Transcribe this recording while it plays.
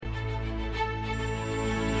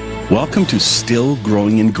Welcome to Still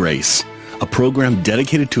Growing in Grace, a program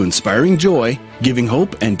dedicated to inspiring joy, giving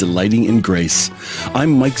hope, and delighting in grace.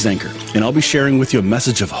 I'm Mike Zenker, and I'll be sharing with you a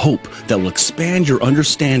message of hope that will expand your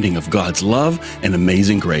understanding of God's love and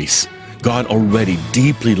amazing grace. God already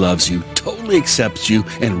deeply loves you, totally accepts you,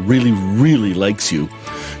 and really, really likes you.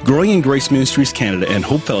 Growing in Grace Ministries Canada and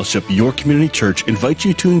Hope Fellowship, your community church, invite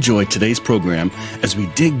you to enjoy today's program as we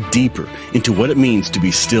dig deeper into what it means to be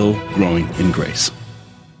still growing in grace.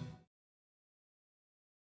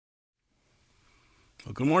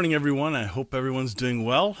 Well, good morning, everyone. I hope everyone's doing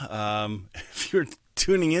well. If you're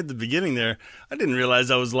tuning in at the beginning there, I didn't realize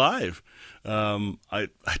I was live. I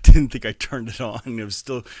didn't think I turned it on. I was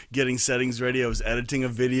still getting settings ready. I was editing a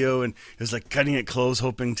video, and it was like cutting it close,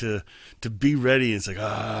 hoping to be ready. It's like,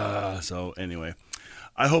 So anyway,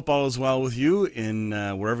 I hope all is well with you in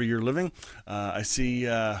wherever you're living. I see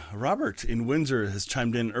Robert in Windsor has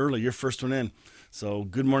chimed in early. You're first one in. So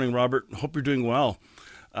good morning, Robert. Hope you're doing well.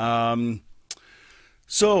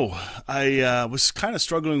 So I was kind of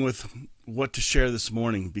struggling with what to share this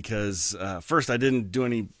morning because first I didn't do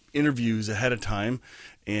any interviews ahead of time,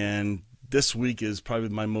 and this week is probably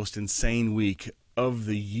my most insane week of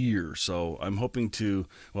the year. So I'm hoping to,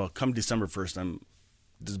 come December 1st,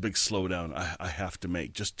 there's a big slowdown I have to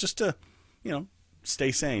make just to,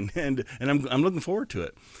 stay sane, and I'm looking forward to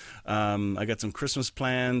it. I got some Christmas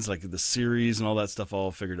plans, like the series and all that stuff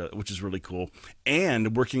all figured out, which is really cool.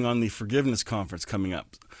 And working on the forgiveness conference coming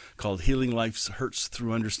up called Healing Life's Hurts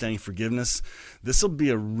Through Understanding Forgiveness. This will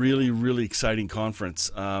be a really, really exciting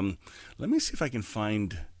conference. Let me see if I can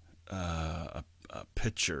find a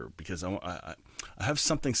picture, because I have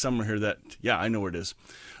something somewhere here that, I know where it is.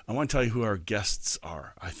 I want to tell you who our guests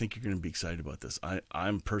are. I think you're going to be excited about this.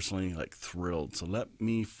 I'm personally thrilled. So let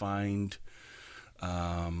me find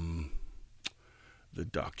the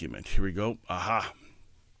document. Here we go. Aha.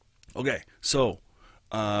 Okay. So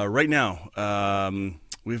right now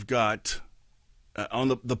we've got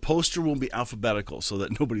on the poster will be alphabetical so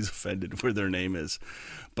that nobody's offended where their name is.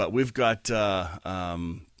 But we've got Brad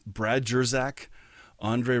Jersak,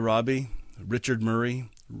 Andre Robbie, Richard Murray,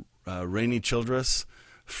 Rainey Childress,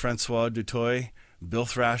 Francois Dutoy, Bill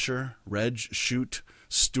Thrasher, Reg Shute,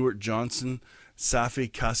 Stuart Johnson, Safi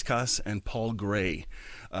Kaskas, and Paul Gray.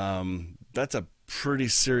 That's a pretty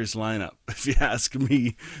serious lineup, if you ask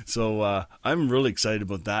me. So I'm really excited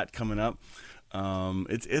about that coming up.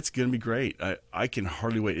 It's going to be great. I can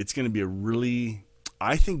hardly wait. It's going to be a really,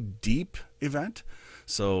 I think, deep event.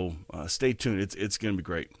 So stay tuned. It's going to be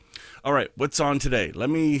great. All right, what's on today? Let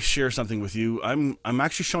me share something with you. I'm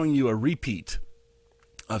actually showing you a repeat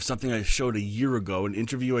of something I showed a year ago, an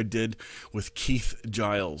interview I did with Keith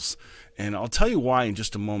Giles. And I'll tell you why in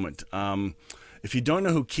just a moment. If you don't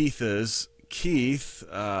know who Keith is, Keith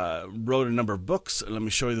wrote a number of books. Let me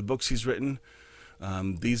show you the books he's written.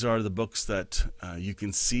 These are the books that you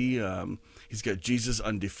can see. He's got Jesus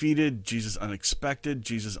Undefeated, Jesus Unexpected,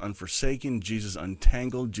 Jesus Unforsaken, Jesus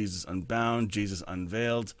Untangled, Jesus Unbound, Jesus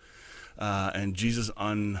Unveiled, and Jesus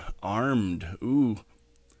Unarmed. Ooh.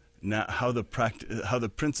 Now, how the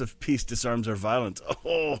Prince of Peace disarms our violence.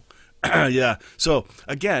 Oh, yeah. So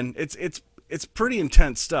again, it's pretty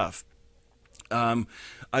intense stuff.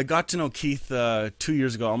 I got to know Keith 2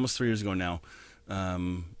 years ago, almost 3 years ago now.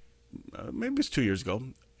 Maybe it's 2 years ago,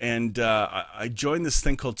 and I joined this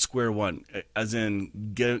thing called Square One, as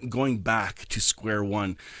in going back to square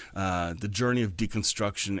one, the journey of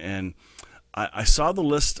deconstruction. And I saw the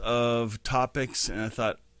list of topics, and I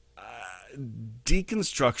thought,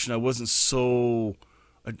 deconstruction,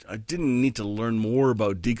 I didn't need to learn more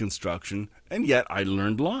about deconstruction, and yet I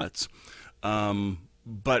learned lots.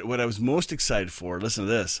 But what I was most excited for, listen to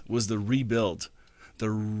this, was the rebuild, the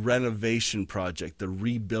renovation project, the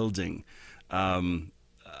rebuilding,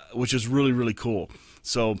 which is really, really cool.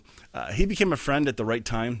 So he became a friend at the right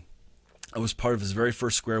time. I was part of his very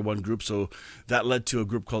first Square One group, so that led to a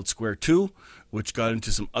group called Square Two, which got into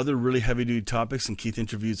some other really heavy-duty topics, and Keith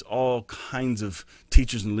interviews all kinds of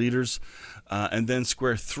teachers and leaders. And then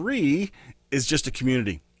Square Three is just a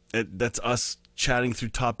community. That's us chatting through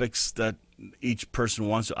topics that each person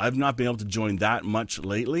wants to. I've not been able to join that much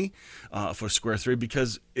lately for Square 3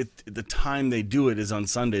 because the time they do it is on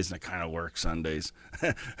Sundays, and I kind of work Sundays.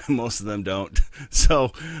 Most of them don't.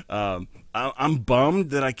 So I'm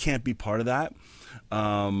bummed that I can't be part of that.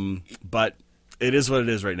 But it is what it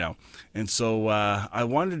is right now. And so I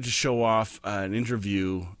wanted to show off an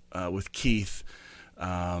interview with Keith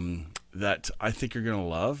that I think you're going to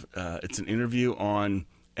love. It's an interview on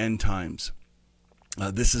end times.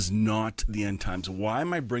 This is not the end times. Why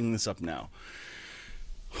am I bringing this up now?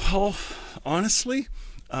 Well, honestly,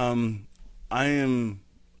 I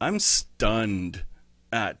I'm stunned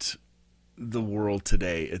at the world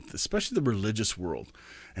today, especially the religious world,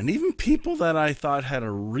 and even people that I thought had a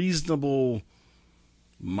reasonable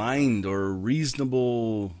mind or a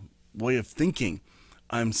reasonable way of thinking.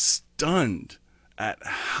 I'm stunned at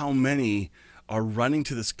how many are running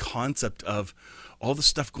to this concept of all the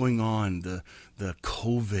stuff going on. The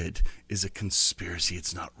COVID is a conspiracy.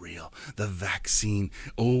 It's not real. The vaccine,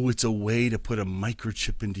 oh, it's a way to put a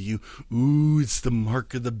microchip into you. Ooh, it's the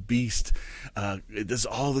mark of the beast. This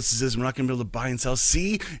all this is. We're not going to be able to buy and sell.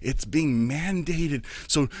 See, it's being mandated.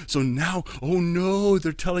 So now, oh no,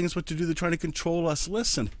 they're telling us what to do. They're trying to control us.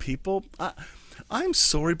 Listen, people, I'm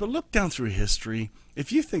sorry, but look down through history.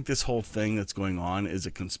 If you think this whole thing that's going on is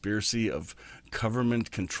a conspiracy of government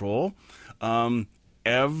control,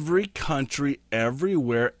 every country,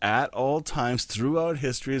 everywhere, at all times, throughout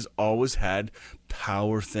history, has always had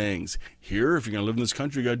power things. Here, if you're going to live in this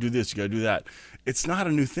country, you got to do this, you got to do that. It's not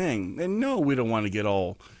a new thing. And no, we don't want to get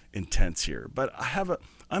all intense here. But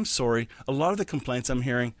I'm sorry, a lot of the complaints I'm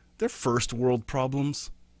hearing, they're first world problems.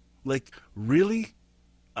 Like, really?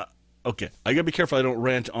 Okay, I gotta be careful I don't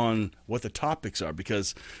rant on what the topics are,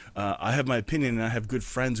 because I have my opinion and I have good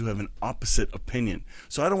friends who have an opposite opinion.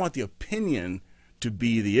 So I don't want the opinion to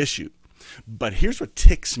be the issue. But here's what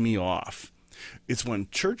ticks me off. It's when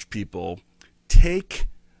church people take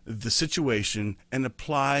the situation and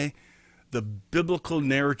apply the biblical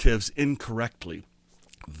narratives incorrectly.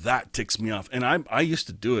 That ticks me off. And I used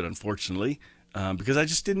to do it, unfortunately, because I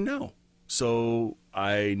just didn't know. So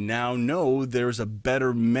I now know there's a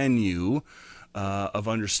better menu of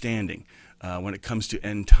understanding when it comes to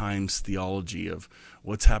end times theology of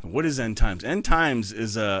what's happened. What is end times? End times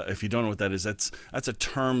is if you don't know what that is, that's a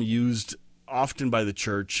term used often by the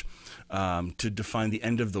church to define the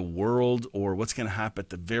end of the world or what's going to happen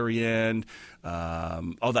at the very end,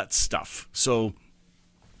 all that stuff. So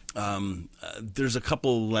there's a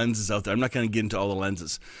couple lenses out there. I'm not going to get into all the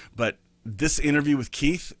lenses, but this interview with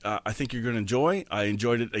Keith, I think you're going to enjoy. I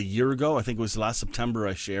enjoyed it a year ago. I think it was last September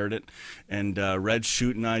I shared it. And Red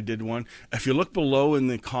Shoot and I did one. If you look below in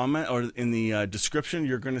the comment or in the description,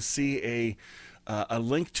 you're going to see a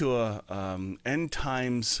link to a End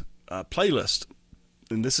Times playlist.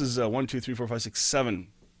 And this is 1, 2, 3, 4, 5, 6,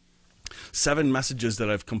 7 messages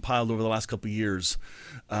that I've compiled over the last couple of years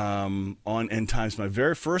on end times. My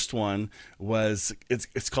very first one was,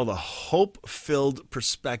 it's called A Hope-Filled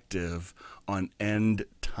Perspective on End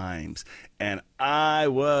Times. And I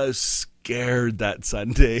was scared that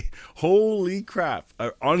Sunday. Holy crap.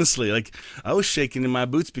 Honestly, I was shaking in my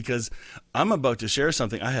boots because I'm about to share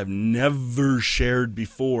something I have never shared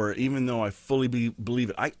before, even though I fully believe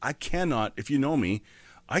it. I cannot, if you know me,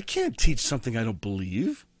 I can't teach something I don't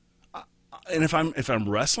believe. And if I'm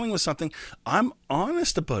wrestling with something, I'm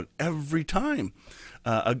honest about it every time.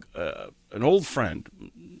 An old friend,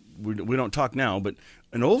 we don't talk now, but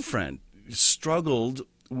an old friend struggled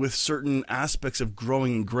with certain aspects of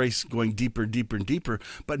growing in grace, going deeper, deeper, and deeper,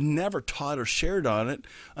 but never taught or shared on it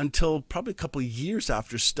until probably a couple of years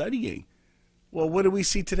after studying. Well, what do we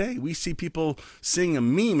see today? We see people seeing a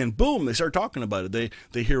meme and boom, they start talking about it.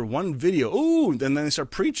 They hear one video, ooh, and then they start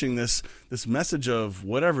preaching this message of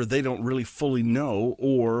whatever they don't really fully know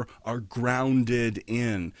or are grounded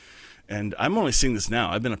in. And I'm only seeing this now.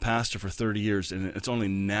 I've been a pastor for 30 years, and it's only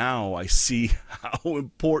now I see how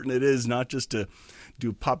important it is not just to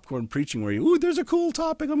do popcorn preaching where ooh, there's a cool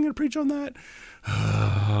topic, I'm going to preach on that.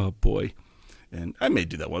 Oh, boy. And I may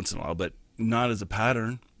do that once in a while, but not as a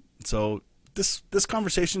pattern. So this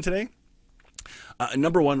conversation today,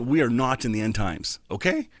 number one, we are not in the end times,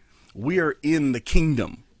 okay? We are in the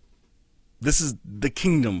kingdom. This is the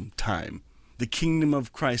kingdom time. The kingdom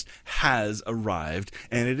of Christ has arrived,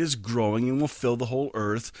 and it is growing and will fill the whole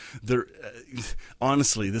earth.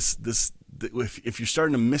 Honestly, if you're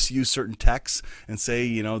starting to misuse certain texts and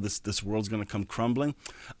say, this world's going to come crumbling,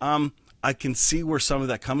 I can see where some of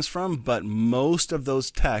that comes from, but most of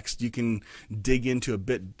those texts you can dig into a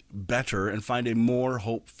bit better and find a more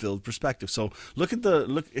hope-filled perspective. So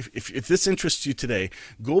if this interests you today,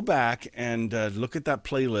 go back and look at that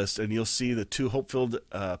playlist, and you'll see the 2 hope-filled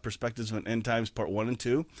perspectives on End Times, Part 1 and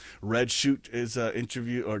 2. Red Shoot is an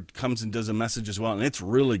interview or comes and does a message as well, and it's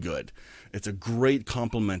really good. It's a great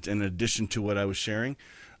compliment in addition to what I was sharing.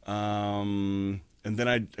 And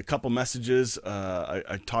then a couple messages,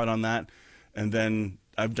 I taught on that. And then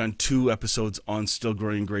I've done 2 episodes on Still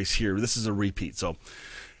Growing in Grace here. This is a repeat. So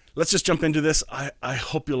let's just jump into this. I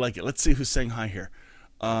hope you'll like it. Let's see who's saying hi here.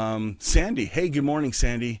 Sandy. Hey, good morning,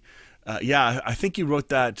 Sandy. Yeah, I think you wrote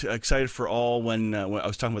that, excited for all when I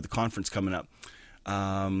was talking about the conference coming up.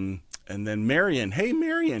 And then Marion. Hey,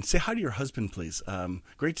 Marion, say hi to your husband, please.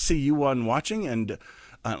 Great to see you on watching. And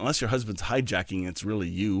unless your husband's hijacking, it's really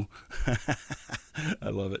you. I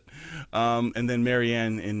love it. And then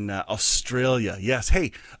Marianne in Australia. Yes.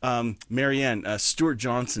 Hey, Marianne, Stuart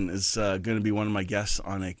Johnson is going to be one of my guests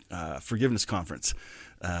on a forgiveness conference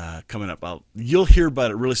coming up. You'll hear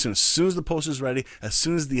about it really soon. As soon as the poster's ready, as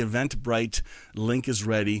soon as the Eventbrite link is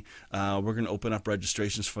ready, we're going to open up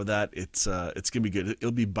registrations for that. It's going to be good.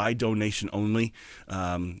 It'll be by donation only.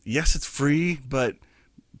 Yes, it's free, but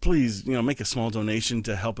please, make a small donation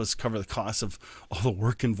to help us cover the cost of all the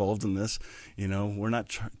work involved in this. We're not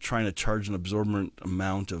trying to charge an exorbitant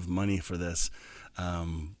amount of money for this.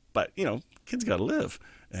 But, kids got to live.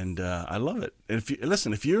 And I love it. And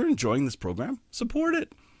if you're enjoying this program, support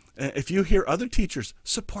it. If you hear other teachers,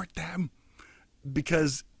 support them.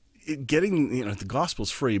 Because getting, the gospel's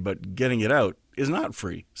free, but getting it out is not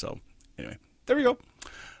free. So anyway, there we go.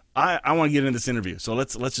 I want to get into this interview. So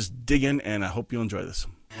let's just dig in, and I hope you'll enjoy this.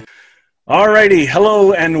 All righty.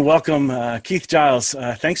 Hello and welcome, Keith Giles.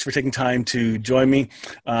 Thanks for taking time to join me.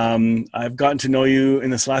 I've gotten to know you in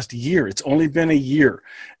this last year. It's only been a year.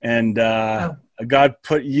 And God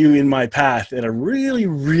put you in my path at a really,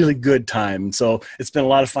 really good time. So it's been a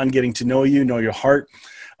lot of fun getting to know you, know your heart.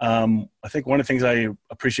 I think one of the things I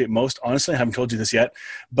appreciate most, honestly, I haven't told you this yet,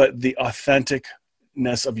 but the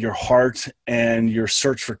authenticness of your heart and your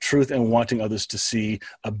search for truth and wanting others to see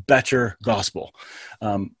a better gospel.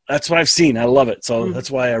 That's what I've seen. I love it. So that's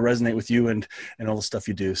why I resonate with you and all the stuff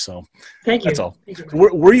you do. So thank you. That's all. Thank you.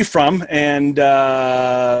 Where are you from, and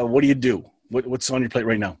what do you do? What's on your plate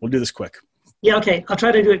right now? We'll do this quick. Yeah, okay. I'll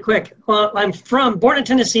try to do it quick. Well, I'm born in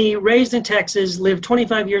Tennessee, raised in Texas, lived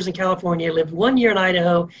 25 years in California, lived 1 year in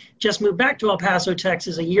Idaho, just moved back to El Paso,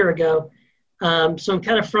 Texas a year ago. So I'm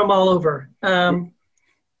kind of from all over. And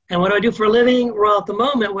what do I do for a living? Well, at the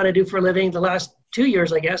moment, what I do for a living, the last 2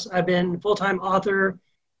 years, I guess, I've been full-time author,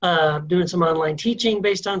 doing some online teaching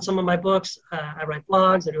based on some of my books. I write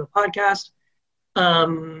blogs. I do a podcast.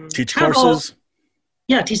 Teach courses.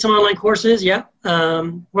 Yeah, teach some online courses, yeah.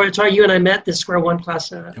 Where it's how you and I met, this Square One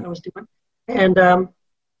class I was doing. And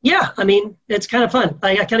it's kind of fun.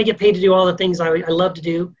 I kind of get paid to do all the things I love to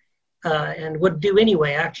do and would do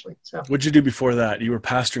anyway, actually. So. What did you do before that? You were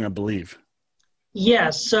pastoring, I believe.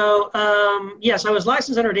 Yes. So, I was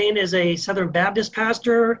licensed and ordained as a Southern Baptist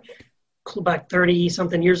pastor about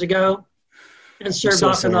 30-something years ago and served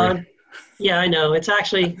off and on. Yeah, I know. It's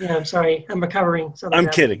actually, I'm sorry. I'm recovering. I'm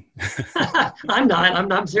kidding. I'm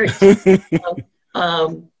not. I'm serious.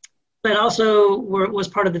 But also was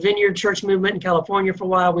part of the Vineyard Church movement in California for a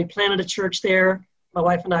while. We planted a church there. My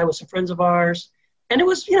wife and I with some friends of ours. And it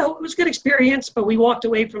was, it was a good experience, but we walked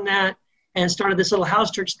away from that and started this little house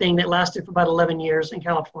church thing that lasted for about 11 years in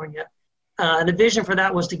California. And the vision for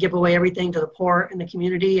that was to give away everything to the poor in the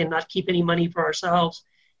community and not keep any money for ourselves.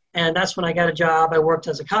 And that's when I got a job. I worked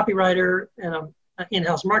as a copywriter in an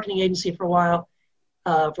in-house marketing agency for a while,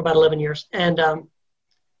 for about 11 years. So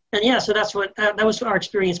that was our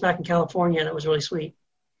experience back in California. That was really sweet.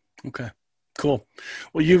 Okay, cool.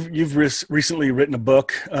 Well, you've recently written a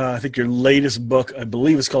book. I think your latest book, I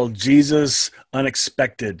believe, is called Jesus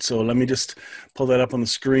Unexpected. So let me just pull that up on the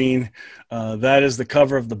screen. That is the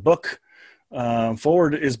cover of the book.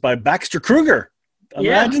 Forward is by Baxter Kruger.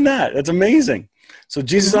 Imagine that. That's amazing. So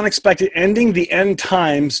Jesus Unexpected, ending the end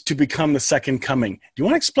times to become the second coming. Do you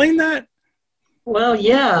want to explain that? Well,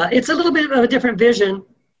 yeah, it's a little bit of a different vision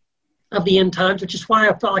of the end times, which is why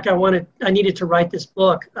I felt like I needed to write this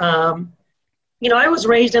book. I was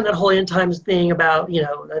raised in that whole end times thing about,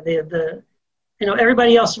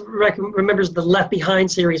 everybody else remembers the Left Behind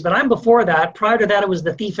series, but I'm before that. Prior to that, it was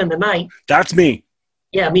The Thief in the Night. That's me.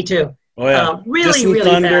 Yeah, me too. Oh yeah, really, Distant really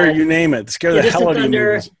Thunder, bad. You name it. Scare the hell out of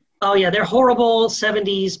you. Oh yeah, they're horrible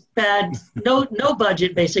 70s, bad, no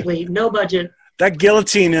budget, basically, no budget. That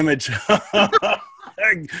guillotine image. Oh,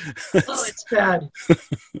 it's bad.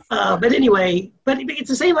 But anyway, it's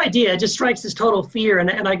the same idea. It just strikes this total fear.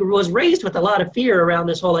 And I was raised with a lot of fear around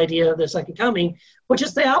this whole idea of the second coming, which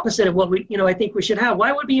is the opposite of what I think we should have.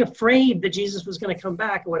 Why would we be afraid that Jesus was going to come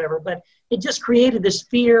back or whatever? But it just created this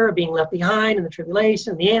fear of being left behind and the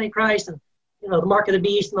tribulation and the Antichrist and, the mark of the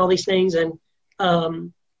beast and all these things. And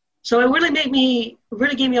so it really gave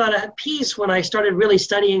me a lot of peace when I started really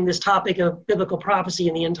studying this topic of biblical prophecy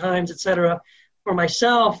in the end times, et cetera, for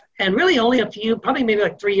myself. And really only probably maybe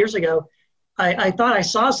like 3 years ago, I thought I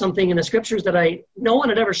saw something in the scriptures that no one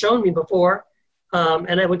had ever shown me before.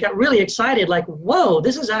 And I got really excited, like, whoa,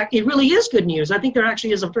 it really is good news. I think there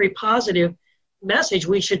actually is a very positive message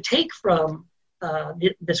we should take from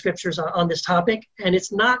the scriptures on this topic. And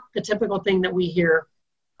it's not the typical thing that we hear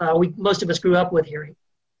most of us grew up with hearing.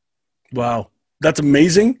 Wow. That's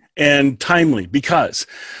amazing and timely, because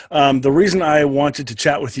the reason I wanted to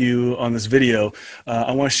chat with you on this video,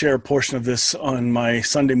 I want to share a portion of this on my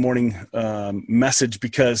Sunday morning message,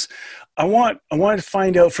 because I wanted to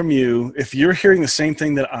find out from you if you're hearing the same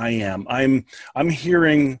thing that I am. I'm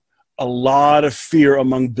hearing a lot of fear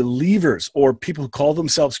among believers or people who call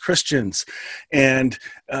themselves Christians. And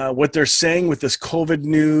what they're saying with this COVID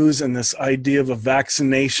news and this idea of a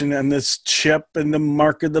vaccination and this chip and the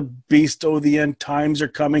mark of the beast, oh, the end times are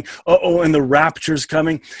coming, and the rapture's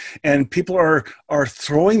coming. And people are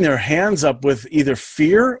throwing their hands up with either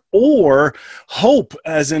fear or hope,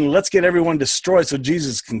 as in, let's get everyone destroyed so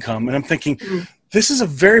Jesus can come. And I'm thinking, this is a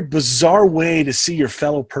very bizarre way to see your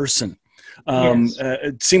fellow person. Yes.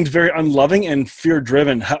 It seems very unloving and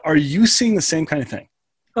fear-driven. Are you seeing the same kind of thing?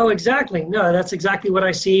 Oh, exactly. No, that's exactly what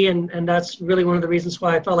I see. And that's really one of the reasons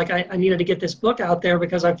why I felt like I needed to get this book out there,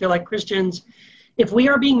 because I feel like Christians, if we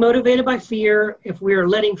are being motivated by fear, if we're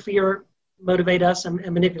letting fear motivate us and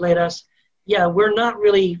manipulate us, yeah, we're not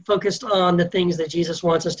really focused on the things that Jesus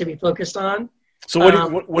wants us to be focused on. So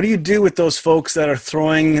what do you do with those folks that are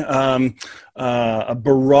throwing a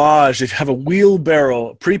barrage? They have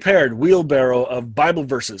a prepared wheelbarrow of Bible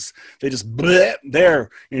verses. They just there,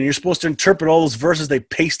 and you're supposed to interpret all those verses they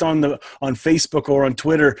paste on Facebook or on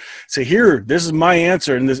Twitter. Say, here, this is my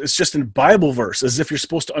answer, and it's just a Bible verse, as if you're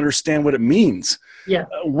supposed to understand what it means. Yeah.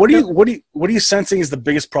 What are you sensing is the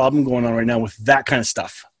biggest problem going on right now with that kind of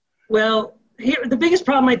stuff? Well, here the biggest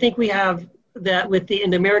problem I think we have that in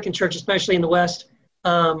the American church, especially in the West,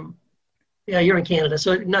 yeah, you're in Canada,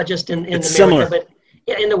 so not just in America, similar. But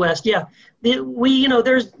yeah, in the West, yeah.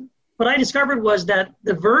 There's what I discovered was that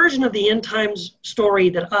the version of the end times story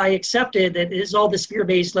that I accepted, that is all this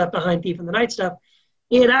fear-based, left behind, thief in the night stuff,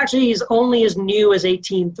 it actually is only as new as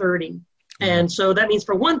 1830. And so that means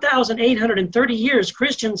for 1,830 years,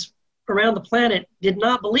 Christians around the planet did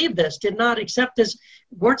not believe this, did not accept this,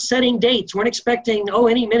 weren't setting dates, weren't expecting,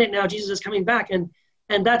 any minute now Jesus is coming back. And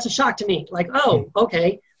that's a shock to me. Like,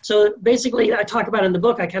 okay. So basically I talk about in the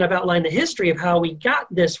book, I kind of outline the history of how we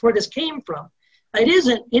got this, where this came from. It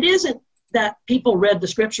isn't that people read the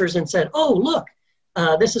scriptures and said, oh, look,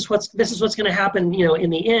 this is what's going to happen, in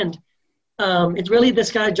the end. It's really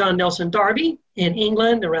this guy, John Nelson Darby in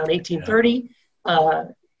England around 1830.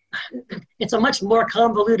 It's a much more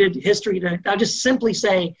convoluted history. I'll just simply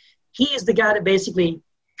say he is the guy that basically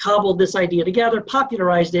cobbled this idea together,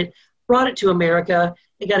 popularized it, brought it to America.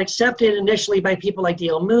 It got accepted initially by people like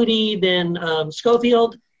D.L. Moody, then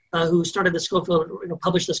Scofield, who started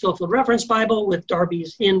published the Scofield Reference Bible with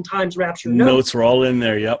Darby's End Times Rapture Notes were all in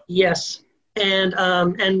there, yep. Yes.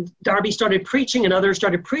 And Darby started preaching, and others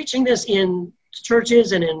started preaching this in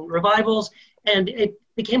churches and in revivals, and it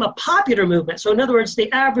became a popular movement. So in other words,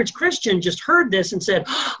 the average Christian just heard this and said,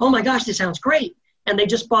 oh my gosh, this sounds great. And they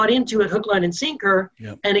just bought into it hook, line, and sinker.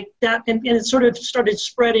 Yep. And it sort of started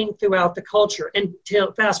spreading throughout the culture. And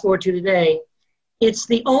fast forward to today, it's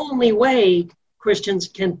the only way Christians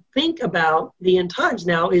can think about the end times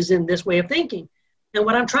now is in this way of thinking. And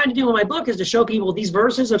what I'm trying to do in my book is to show people these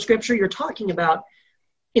verses of scripture you're talking about.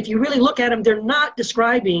 If you really look at them, they're not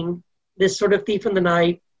describing this sort of thief in the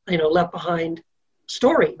night, left behind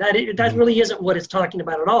story. That really isn't what it's talking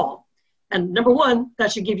about at all. And number one,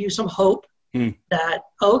 that should give you some hope that,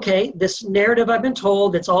 okay, this narrative I've been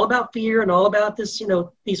told, it's all about fear and all about this,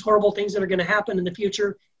 these horrible things that are going to happen in the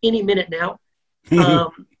future any minute now,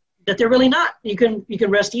 that they're really not. You can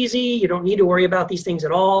rest easy. You don't need to worry about these things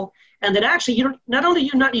at all. And that actually, not only do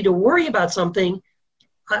you not need to worry about something,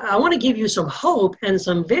 I want to give you some hope and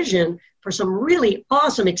some vision for some really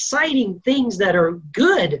awesome, exciting things that are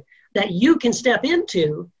good that you can step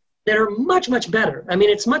into that are much, much better. I mean,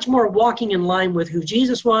 it's much more walking in line with who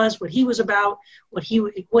Jesus was, what he was about, what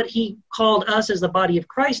he called us as the body of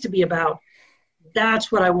Christ to be about.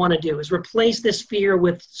 That's what I want to do, is replace this fear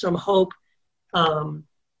with some hope, and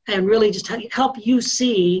really just help you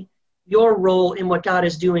see your role in what God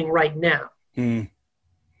is doing right now.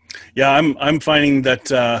 Yeah, I'm finding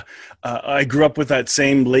that I grew up with that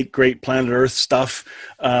same late great Planet Earth stuff,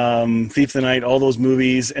 Thief of the Night, all those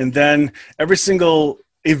movies, and then every single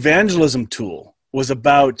evangelism tool was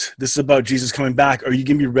about Jesus coming back. Are you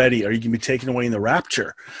going to be ready? Are you going to be taken away in the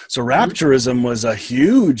rapture? So rapturism was a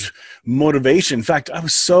huge motivation. In fact, I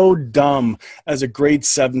was so dumb as a grade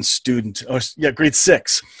 7 student, grade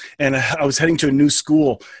 6. And I was heading to a new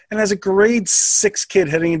school. And as a grade 6 kid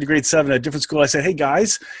heading into grade 7 at a different school, I said, hey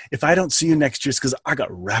guys, if I don't see you next year, it's because I got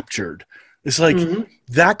raptured. It's like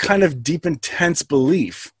that kind of deep, intense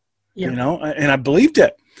belief, and I believed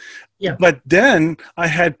it. Yeah. But then I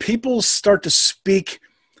had people start to speak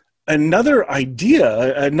another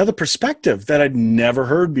idea, another perspective that I'd never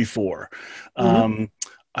heard before. Mm-hmm.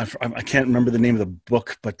 I can't remember the name of the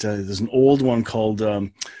book, but there's an old one called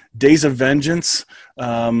Days of Vengeance.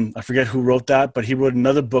 I forget who wrote that, but he wrote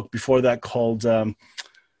another book before that called, oh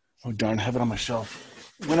darn, I have it on my shelf.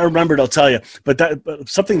 When I remember it, I'll tell you. But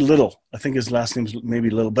something Little. I think his last name's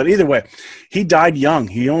maybe Little. But either way, he died young.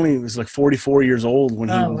 He only was like 44 years old when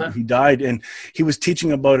he died. And he was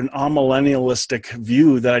teaching about an amillennialistic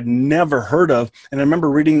view that I'd never heard of. And I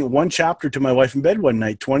remember reading one chapter to my wife in bed one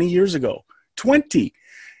night 20 years ago. 20.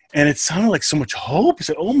 And it sounded like so much hope. I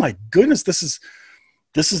said, oh my goodness, this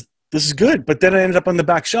is good. But then I ended up on the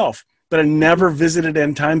back shelf. But I never visited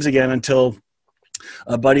End Times again until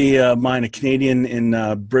a buddy of mine, a Canadian in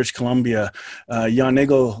British Columbia,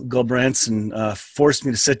 Jan-Nagel Gulbrandsen, forced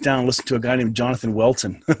me to sit down and listen to a guy named Jonathan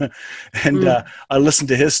Welton. And I listened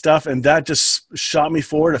to his stuff, and that just shot me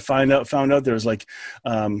forward. I found out there was like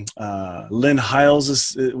Lynn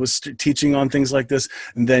Hiles was teaching on things like this.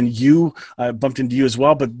 And then I bumped into you as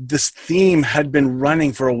well. But this theme had been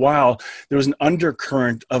running for a while. There was an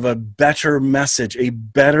undercurrent of a better message, a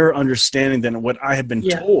better understanding than what I had been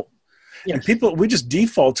told. Yes. And we just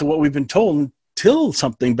default to what we've been told until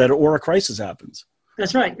something better or a crisis happens.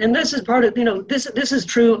 That's right. And this is part of, this is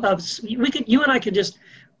true of, you and I could just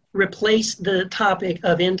replace the topic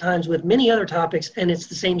of end times with many other topics, and it's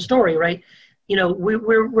the same story, right?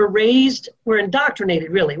 We're raised, we're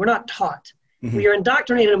indoctrinated, really. We're not taught. Mm-hmm. We are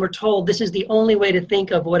indoctrinated and we're told this is the only way to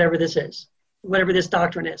think of whatever this is, whatever this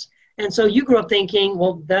doctrine is. And so you grew up thinking,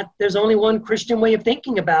 well, that there's only one Christian way of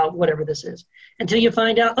thinking about whatever this is, until you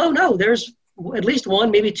find out, oh no, there's at least one,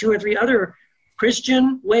 maybe two or three other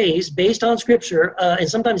Christian ways based on Scripture, and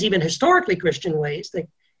sometimes even historically Christian ways. In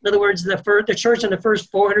other words, the church in the first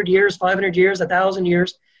 400 years, 500 years, 1,000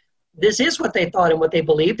 years, this is what they thought and what they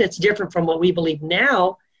believed. It's different from what we believe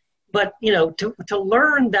now. But to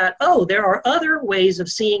learn that, oh, there are other ways of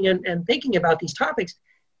seeing and thinking about these topics.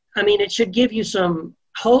 I mean, it should give you some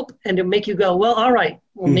hope and to make you go, well, all right,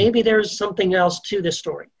 well, maybe there's something else to this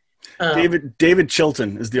story. David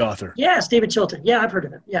Chilton is the author. Yes, David Chilton. Yeah, I've heard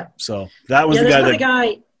of him. Yeah. So that was the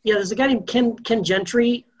guy. There's a guy named Ken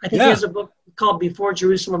Gentry. I think he has a book called Before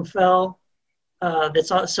Jerusalem Fell.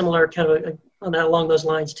 That's similar, kind of along those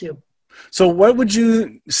lines too. So what would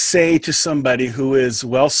you say to somebody who is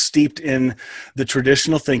well steeped in the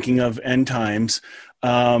traditional thinking of end times,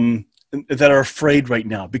 that are afraid right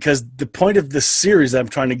now? Because the point of this series that I'm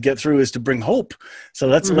trying to get through is to bring hope. So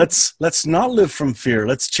let's not live from fear.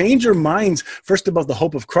 Let's change your minds first about the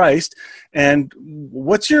hope of Christ. And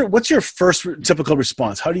what's your first typical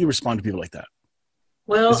response? How do you respond to people like that?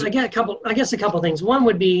 Well, I guess a couple things. One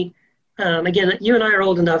would be, again, you and I are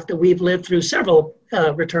old enough that we've lived through several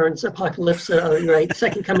returns, apocalypse, right,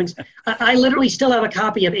 second comings. I literally still have a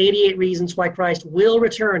copy of 88 Reasons Why Christ Will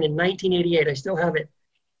Return in 1988. I still have it.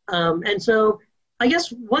 And so I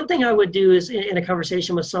guess one thing I would do is in a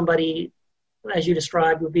conversation with somebody, as you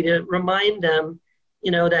described, would be to remind them,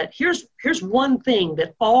 that here's one thing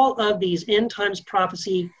that all of these end times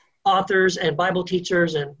prophecy authors and Bible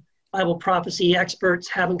teachers and Bible prophecy experts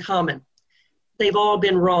have in common. They've all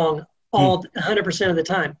been wrong 100% of the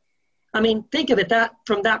time. I mean, think of it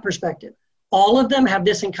from that perspective. All of them have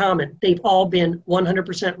this in common. They've all been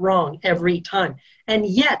 100% wrong every time. And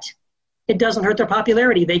yet, it doesn't hurt their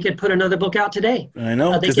popularity. They could put another book out today. I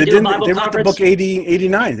know, because they wrote the book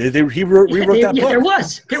 89. He rewrote that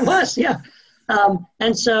book. There was, yeah.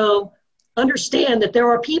 And so understand that there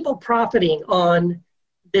are people profiting on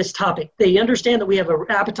this topic. They understand that we have an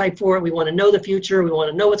appetite for it. We want to know the future. We want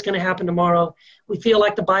to know what's going to happen tomorrow. We feel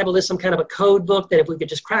like the Bible is some kind of a code book that if we could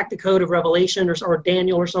just crack the code of Revelation or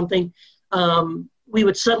Daniel or something, we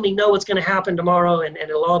would suddenly know what's going to happen tomorrow and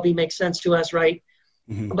it'll all make sense to us, right?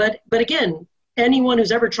 Mm-hmm. But again, anyone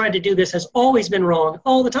who's ever tried to do this has always been wrong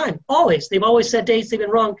all the time. Always. They've always set dates. They've been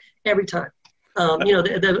wrong every time.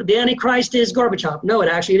 The Antichrist is Gorbachev. No, it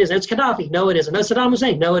isn't. It's Gaddafi. No, it isn't. No, Saddam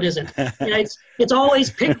Hussein. No, it isn't. It's always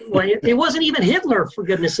picked. It wasn't even Hitler, for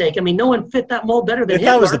goodness sake. I mean, no one fit that mold better than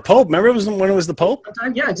Hitler. That was the Pope. Remember when it was the Pope?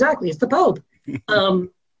 Yeah, exactly. It's the Pope.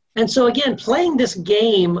 And so again, playing this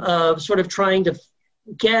game of sort of trying to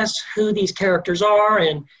guess who these characters are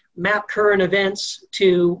and map current events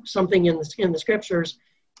to something in the scriptures,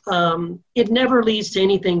 it never leads to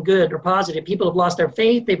anything good or positive. People have lost their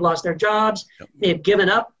faith. They've lost their jobs. They've given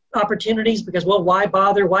up opportunities because, well, why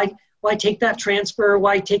bother? Why take that transfer?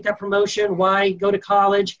 Why take that promotion? Why go to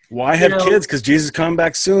college? Why have kids? Because Jesus is coming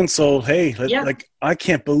back soon. So, hey, I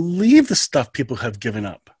can't believe the stuff people have given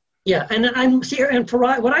up. Yeah, and for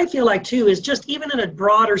what I feel like too is just even in a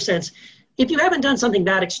broader sense, if you haven't done something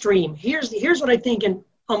that extreme, here's what I think, and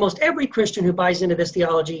almost every Christian who buys into this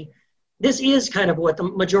theology, this is kind of what the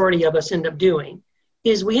majority of us end up doing,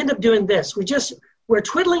 is we end up doing this. We're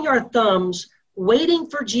twiddling our thumbs, waiting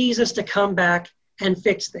for Jesus to come back and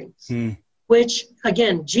fix things. Which,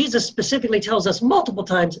 again, Jesus specifically tells us multiple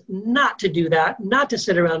times not to do that, not to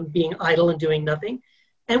sit around being idle and doing nothing.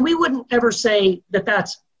 And we wouldn't ever say that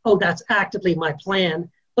that's actively my plan.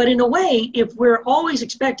 But in a way, if we're always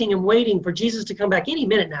expecting and waiting for Jesus to come back any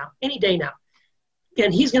minute now, any day now,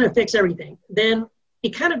 and he's going to fix everything, then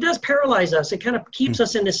it kind of does paralyze us. It kind of keeps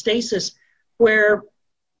us in this stasis where,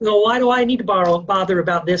 why do I need to bother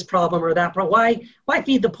about this problem or that problem? Why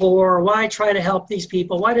feed the poor? Why try to help these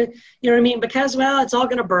people? Why do, you know what I mean? Because, well, it's all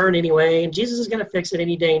going to burn anyway, and Jesus is going to fix it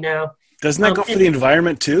any day now. Doesn't that go for the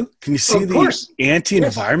environment too? Can you see the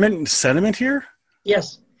anti-environment sentiment here?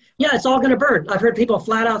 Yes. Yeah, it's all going to burn. I've heard people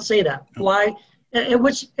flat out say that. Why?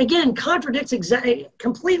 Which, again, contradicts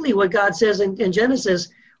completely what God says in Genesis.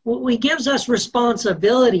 He gives us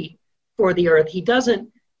responsibility for the earth. He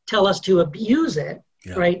doesn't tell us to abuse it,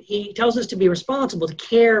 right? He tells us to be responsible, to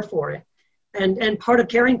care for it. And part of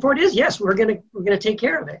caring for it is, yes, we're going to take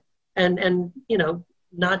care of it and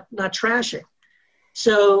not trash it.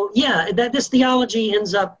 So, yeah, this theology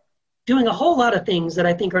ends up doing a whole lot of things that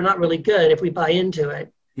I think are not really good if we buy into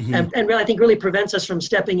it. And really, I think really prevents us from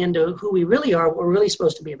stepping into who we really are, what we're really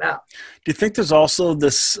supposed to be about. Do you think there's also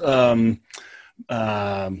this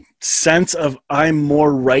sense of I'm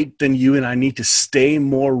more right than you and I need to stay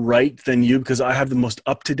more right than you because I have the most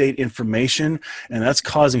up-to-date information, and that's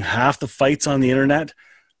causing half the fights on the internet?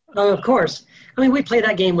 Oh, of course. I mean, we play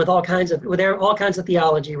that game with all kinds of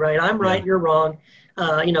theology, right? I'm right, you're wrong.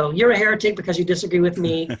 You're a heretic because you disagree with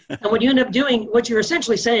me. And what you end up doing, what you're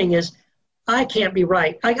essentially saying is, I can't be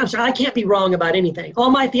right. I'm sorry, I can't be wrong about anything. All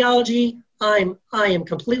my theology, I am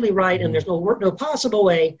completely right, and there's no possible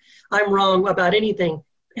way I'm wrong about anything.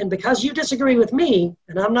 And because you disagree with me,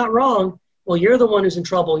 and I'm not wrong, well, you're the one who's in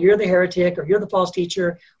trouble. You're the heretic, or you're the false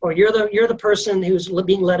teacher, or you're the person who's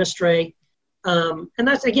being led astray. And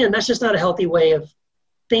that's just not a healthy way of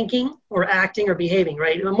thinking or acting or behaving,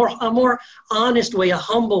 right? A more honest way, a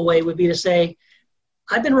humble way would be to say,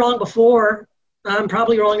 I've been wrong before. I'm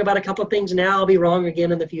probably wrong about a couple of things now. I'll be wrong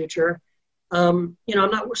again in the future. I'm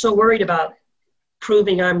not so worried about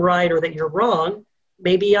proving I'm right or that you're wrong.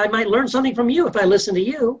 Maybe I might learn something from you if I listen to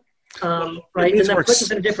you, right? And that puts us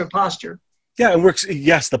in a different posture. Yeah, and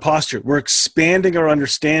the posture. We're expanding our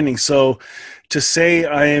understanding. So to say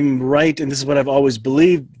I am right and this is what I've always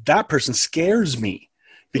believed, that person scares me.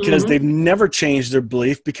 Because they've never changed their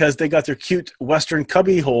belief because they got their cute Western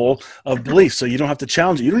cubby hole of belief. So you don't have to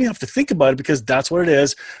challenge it. You don't even have to think about it because that's what it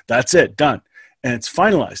is. That's it. Done. And it's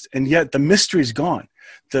finalized. And yet the mystery is gone.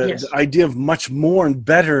 The idea of much more and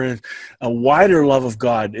better and a wider love of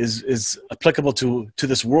God is applicable to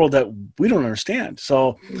this world that we don't understand.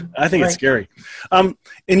 So I think it's scary.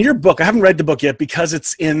 In your book, I haven't read the book yet because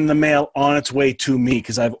it's in the mail on its way to me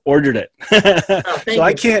because I've ordered it. So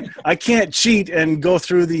I can't cheat and go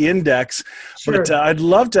through the index. Sure. But I'd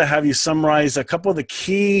love to have you summarize a couple of the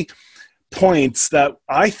key points that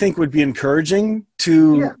I think would be encouraging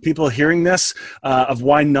to people hearing this of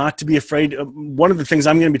why not to be afraid. One of the things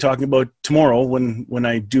I'm going to be talking about tomorrow when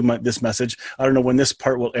I do this message, I don't know when this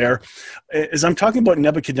part will air, is I'm talking about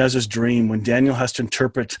Nebuchadnezzar's dream when Daniel has to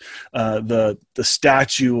interpret the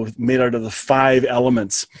statue made out of the 5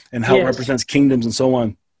 elements and how it represents kingdoms and so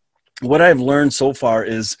on. What I've learned so far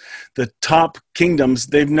is the top kingdoms,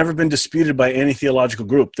 they've never been disputed by any theological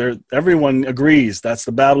group. Everyone agrees. That's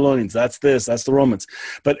the Babylonians. That's the Romans.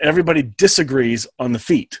 But everybody disagrees on the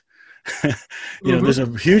feet. There's a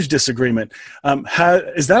huge disagreement.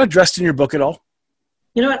 Is that addressed in your book at all?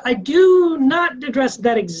 You know what? I do not address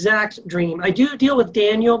that exact dream. I do deal with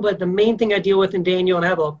Daniel, but the main thing I deal with in Daniel, and I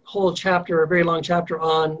have a whole chapter, a very long chapter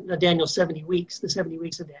on Daniel's 70 weeks, the 70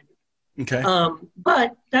 weeks of Daniel. Okay.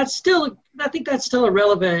 But I think that's still a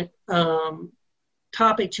relevant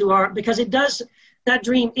topic because that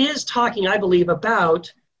dream is talking, I believe,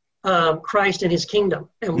 about Christ and his kingdom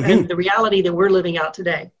and the reality that we're living out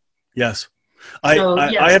today. Yes.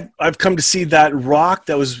 I've come to see that rock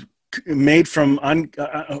that was made from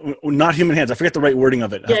not human hands. I forget the right wording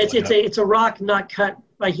of it. Yeah, it's a rock not cut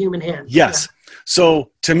by human hands. Yes. Yeah.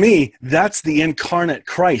 So to me, that's the incarnate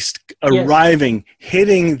Christ arriving,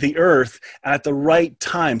 hitting the earth at the right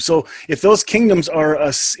time. So if those kingdoms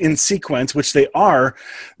are in sequence, which they are,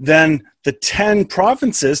 then the 10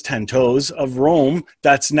 provinces, 10 toes of Rome,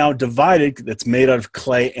 that's now divided, that's made out of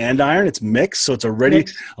clay and iron. It's mixed, so it's already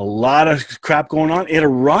a lot of crap going on. It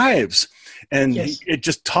arrives. and Yes. it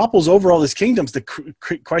just topples over all these kingdoms. The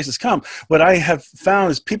Christ has come. What I have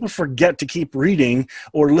found is people forget to keep reading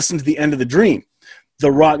or listen to the end of the dream.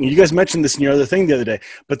 The rock, you guys mentioned this in your other thing the other day,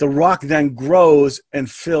 but the rock then grows and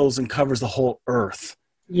fills and covers the whole earth.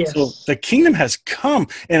 Yes. So the kingdom has come,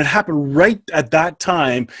 and it happened right at that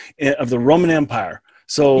time of the Roman Empire.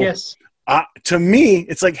 So yes. To me,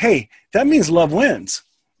 it's like, hey, that means love wins.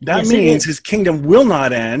 That Yes, means his kingdom will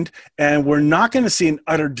not end, and we're not going to see an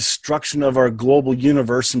utter destruction of our global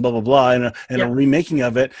universe and blah, blah, blah, and a remaking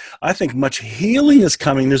of it. I think much healing is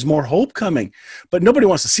coming. There's more hope coming, but nobody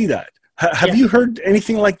wants to see that. Have you heard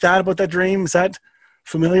anything like that about that dream? Is that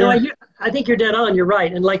familiar? No, I think you're dead on. You're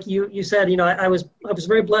right. And like you said, you know, I was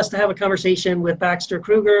very blessed to have a conversation with Baxter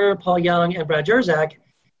Kruger, Paul Young, and Brad Jersak.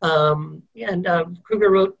 Kruger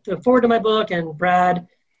wrote the foreword to my book, and Brad,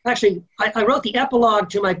 actually, I wrote the epilogue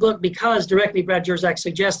to my book because directly Brad Jersak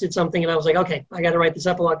suggested something, and I was like, okay, I got to write this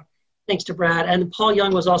epilogue, thanks to Brad. And Paul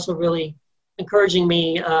Young was also really encouraging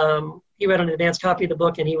me. He read an advanced copy of the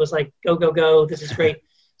book, and he was like, go, go, go, this is great.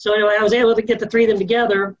 So anyway, I was able to get the three of them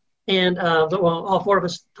together, and all four of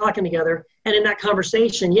us talking together. And in that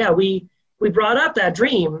conversation, we brought up that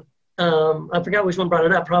dream. I forgot which one brought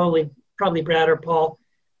it up, probably Brad or Paul.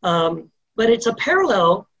 But it's a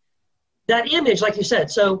parallel, that image, like you said.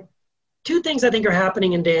 So two things I think are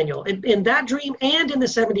happening in Daniel, in that dream and in the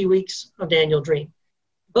 70 weeks of Daniel dream.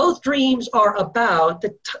 Both dreams are about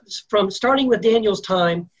from starting with Daniel's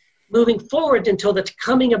time, moving forward until the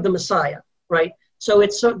coming of the Messiah, right? So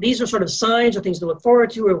these are sort of signs or things to look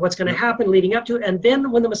forward to, or what's going to happen leading up to it. And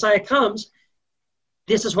then when the Messiah comes,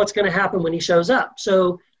 this is what's going to happen when he shows up.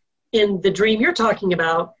 So in the dream you're talking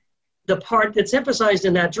about, the part that's emphasized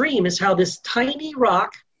in that dream is how this tiny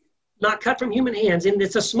rock, not cut from human hands, and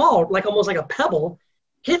it's a small, like almost like a pebble,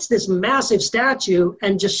 hits this massive statue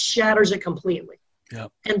and just shatters it completely.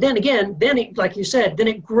 Yep. And then again, like you said, then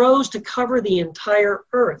it grows to cover the entire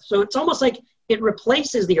earth. So it's almost like it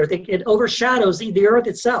replaces the earth. It overshadows the earth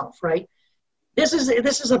itself, right? This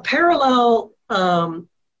is a parallel,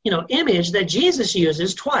 image that Jesus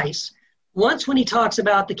uses twice. Once when he talks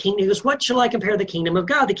about the kingdom, he goes, what shall I compare the kingdom of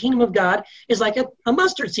God? The kingdom of God is like a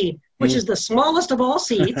mustard seed, which is the smallest of all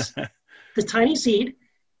seeds, the tiny seed.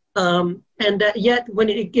 And yet when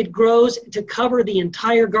it grows to cover the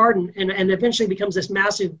entire garden and eventually becomes this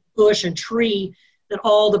massive bush and tree that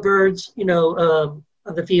all the birds,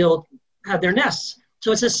 of the field have their nests.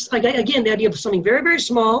 So it's this, again, the idea of something very, very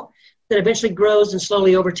small that eventually grows and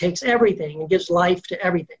slowly overtakes everything and gives life to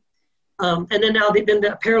everything. And then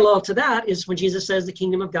the parallel to that is when Jesus says the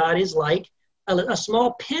kingdom of God is like a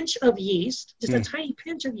small pinch of yeast, just a tiny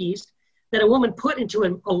pinch of yeast that a woman put into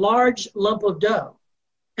a large lump of dough.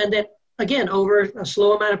 And that, again, over a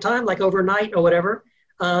slow amount of time, like overnight or whatever,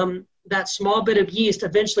 that small bit of yeast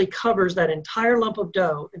eventually covers that entire lump of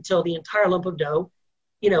dough until the entire lump of dough,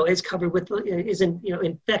 is covered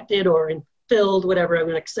infected or filled, whatever I'm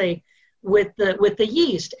going to say, with the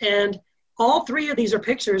yeast. And all three of these are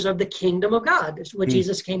pictures of the kingdom of God. That's what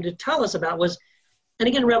Jesus came to tell us about was, and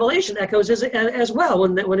again, Revelation echoes as well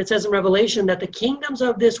when it says in Revelation that the kingdoms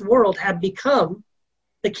of this world have become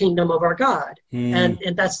the kingdom of our God. And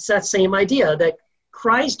that's that same idea that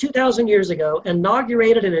Christ 2,000 years ago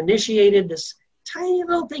inaugurated and initiated this tiny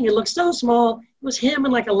little thing. It looked so small. It was him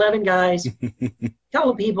and like 11 guys, couple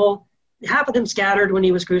of people, half of them scattered when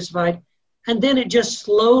he was crucified. And then it just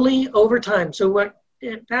slowly over time. So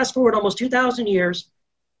fast forward almost 2,000 years,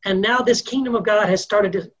 and now this kingdom of God has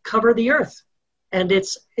started to cover the earth. And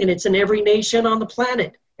it's in every nation on the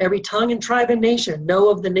planet. Every tongue and tribe and nation know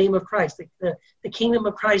of the name of Christ. The kingdom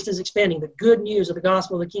of Christ is expanding. The good news of the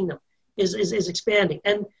gospel of the kingdom is expanding.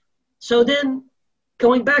 And so then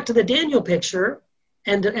going back to the Daniel picture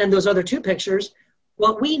and those other two pictures,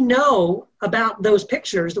 what we know about those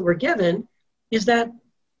pictures that were given is that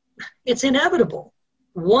it's inevitable.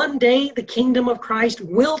 One day the kingdom of Christ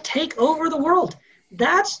will take over the world.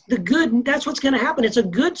 That's what's going to happen. It's a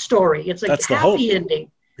good story. It's a happy ending.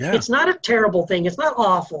 Yeah. It's not a terrible thing. It's not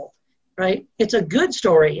awful, right? It's a good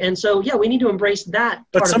story. And so, we need to embrace that.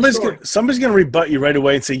 But somebody's going to rebut you right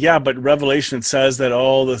away and say, but Revelation says that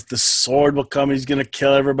the sword will come. He's going to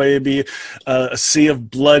kill everybody. It'll be a sea of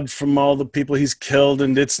blood from all the people he's killed,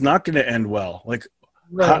 and it's not going to end well. Like,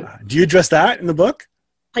 do you address that in the book?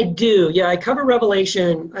 I do. Yeah, I cover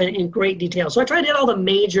Revelation in great detail. So I try to hit all the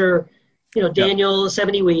major, Daniel,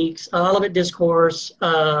 70 weeks, Olivet Discourse,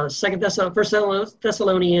 First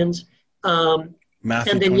Thessalonians,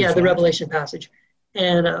 Matthew and then 25. The Revelation passage,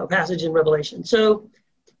 and a passage in Revelation. So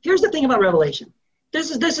here's the thing about Revelation. This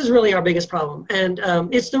is really our biggest problem, and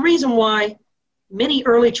it's the reason why, many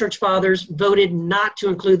early church fathers voted not to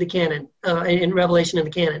include the canon in Revelation in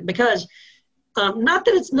the canon because not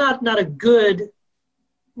that it's not a good,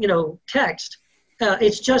 text.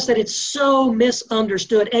 It's just that it's so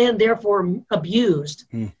misunderstood and therefore abused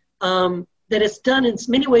that it's done in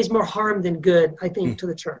many ways more harm than good, I think, to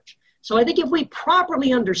the church. So I think if we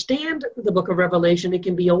properly understand the book of Revelation, it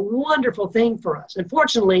can be a wonderful thing for us.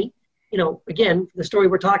 Unfortunately, again, the story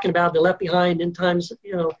we're talking about, the Left Behind, End Times,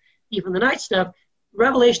 even the night stuff,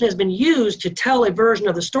 Revelation has been used to tell a version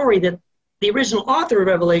of the story that the original author of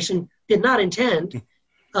Revelation did not intend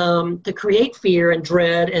to create fear and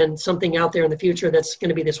dread and something out there in the future that's going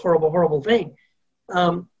to be this horrible, horrible thing.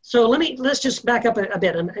 So let's just back up a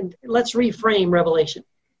bit and let's reframe Revelation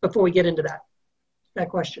before we get into that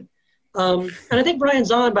question. And I think Brian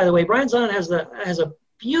Zahn, by the way, Brian Zahn has a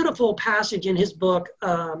beautiful passage in his book,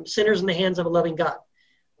 Sinners in the Hands of a Loving God,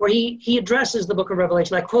 where he addresses the book of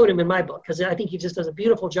Revelation. I quote him in my book because I think he just does a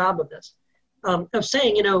beautiful job of this, of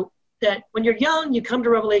saying, that when you're young, you come to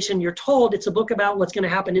Revelation, you're told it's a book about what's going to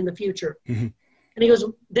happen in the future. Mm-hmm. And he goes,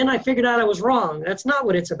 then I figured out I was wrong. That's not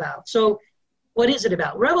what it's about. So what is it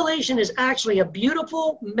about? Revelation is actually a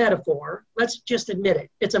beautiful metaphor. Let's just admit it.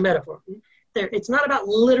 It's a metaphor. It's not about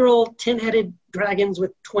literal 10-headed dragons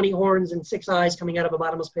with 20 horns and 6 eyes coming out of a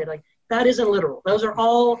bottomless pit. Like, that isn't literal. Those are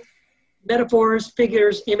all metaphors,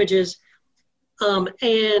 figures, images.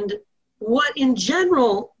 And what in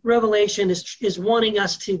general Revelation is wanting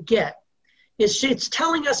us to get is it's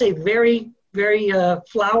telling us a very, very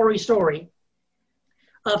flowery story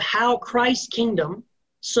of how Christ's kingdom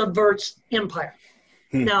subverts empire.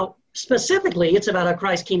 Now, specifically, it's about how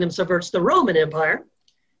Christ's kingdom subverts the Roman Empire.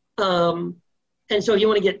 And so you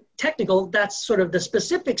want to get technical, that's sort of the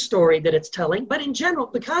specific story that it's telling. But in general,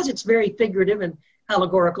 because it's very figurative and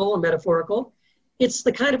allegorical and metaphorical, it's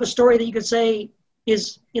the kind of a story that you could say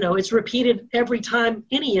is, it's repeated every time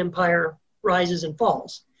any empire rises and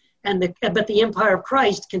falls. But the empire of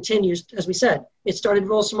Christ continues, as we said. It started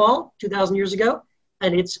real small 2,000 years ago,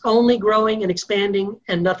 and it's only growing and expanding,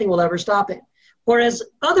 and nothing will ever stop it. Whereas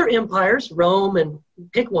other empires, Rome and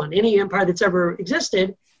pick one, any empire that's ever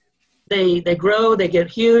existed, they grow, they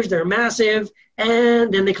get huge, they're massive,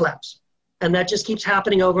 and then they collapse. And that just keeps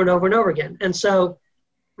happening over and over and over again. And so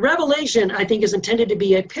Revelation, I think, is intended to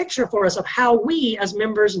be a picture for us of how we, as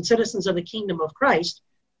members and citizens of the kingdom of Christ,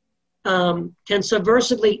 can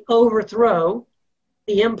subversively overthrow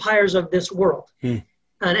the empires of this world,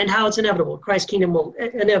 and how it's inevitable. Christ's kingdom will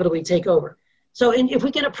inevitably take over. So if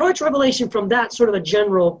we can approach Revelation from that sort of a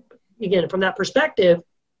general, again, from that perspective,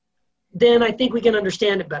 then I think we can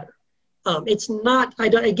understand it better. It's not, I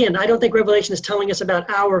don't think Revelation is telling us about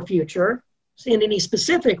our future in any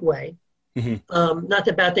specific way. Mm-hmm. Not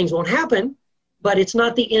that bad things won't happen, but it's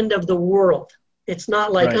not the end of the world. It's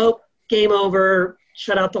not like, oh, game over,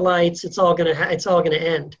 shut out the lights, it's all gonna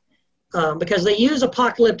end. Because they use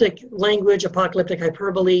apocalyptic language, apocalyptic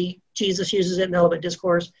hyperbole. Jesus uses it in the Olivet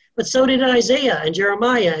Discourse, but so did Isaiah and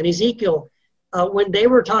Jeremiah and Ezekiel when they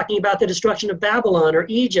were talking about the destruction of Babylon or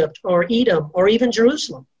Egypt or Edom or even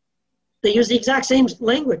Jerusalem. They use the exact same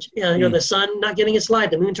language. The sun not getting its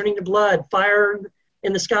light, the moon turning to blood, fire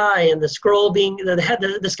in the sky, and the scroll being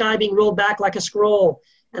the sky being rolled back like a scroll,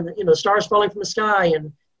 and the stars falling from the sky,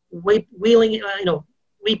 and weeping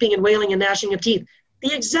and wailing and gnashing of teeth.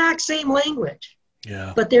 The exact same language.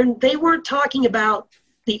 Yeah. But they weren't talking about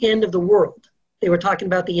the end of the world. They were talking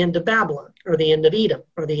about the end of Babylon, or the end of Edom,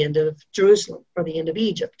 or the end of Jerusalem, or the end of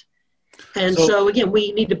Egypt. And so again,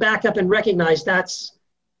 we need to back up and recognize that's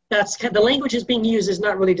the language is being used is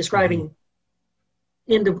not really describing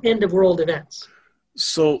end of world events.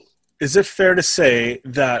 So is it fair to say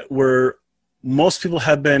that most people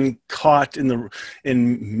have been caught in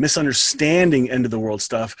misunderstanding end of the world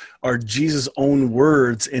stuff are Jesus' own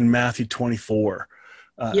words in Matthew 24?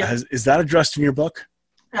 Is that addressed in your book?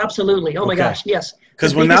 Absolutely. Oh my gosh, yes.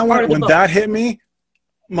 Because when that hit me,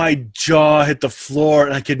 my jaw hit the floor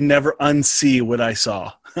and I could never unsee what I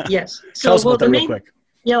saw. Yes. Tell us about that real quick.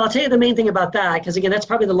 Yeah, I'll tell you the main thing about that, because again, that's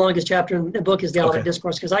probably the longest chapter in the book is the Olivet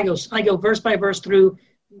Discourse, because I go verse by verse through,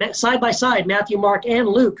 side by side, Matthew, Mark, and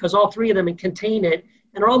Luke, because all three of them contain it,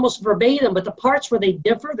 and are almost verbatim, but the parts where they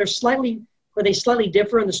differ, they slightly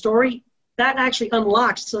differ in the story, that actually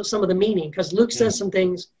unlocks some of the meaning, because Luke says some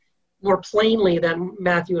things more plainly than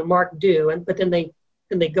Matthew and Mark do, but then they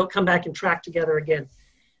come back and track together again.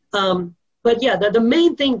 But yeah, the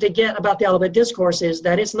main thing to get about the Olivet Discourse is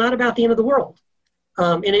that it's not about the end of the world.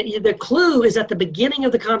 And the clue is at the beginning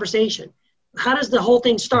of the conversation. How does the whole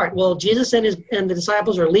thing start? Well, Jesus and the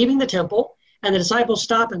disciples are leaving the temple, And the disciples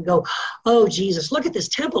stop and go, oh, Jesus, look at this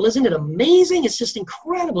temple. Isn't it amazing? It's just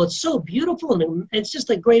incredible. It's so beautiful, and it's just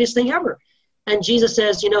the greatest thing ever. And Jesus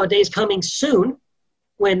says, a day's coming soon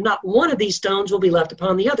when not one of these stones will be left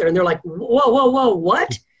upon the other. And they're like, whoa,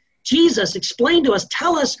 what? Jesus, explain to us,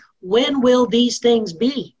 tell us, when will these things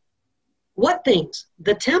be? What things?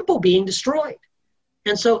 The temple being destroyed.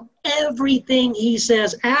 And so everything he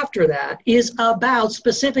says after that is about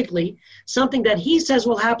specifically something that he says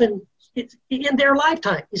will happen in their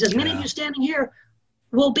lifetime. He says, many of you standing here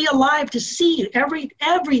will be alive to see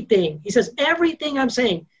everything. He says, everything I'm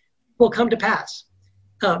saying will come to pass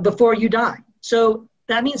before you die. So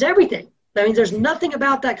that means everything. That means there's nothing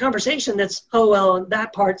about that conversation that's, that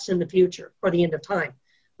part's in the future or the end of time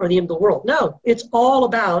or the end of the world. No, it's all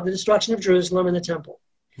about the destruction of Jerusalem and the temple,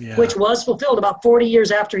 which was fulfilled about 40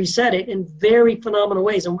 years after he said it in very phenomenal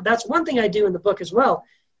ways. And that's one thing I do in the book as well.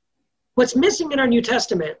 What's missing in our New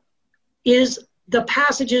Testament is the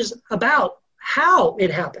passages about how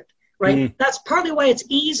it happened, right? That's partly why it's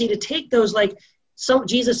easy to take those, like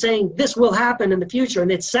Jesus saying this will happen in the future,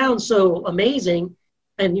 and it sounds so amazing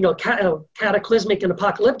and, cataclysmic and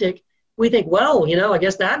apocalyptic. We think, well, I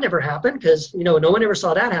guess that never happened because, no one ever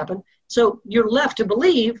saw that happen. So you're left to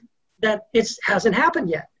believe that it hasn't happened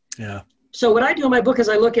yet. Yeah. So what I do in my book is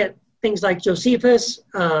I look at things like Josephus,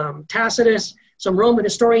 Tacitus, some Roman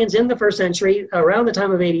historians in the first century, around the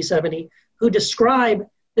time of AD 70, who describe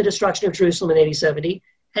the destruction of Jerusalem in AD 70.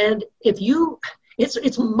 And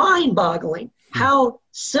it's mind-boggling how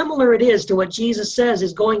similar it is to what Jesus says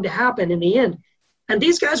is going to happen in the end. And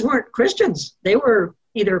these guys weren't Christians. They were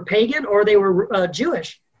either pagan or they were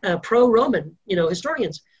Jewish, pro-Roman,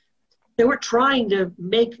 historians. They were trying to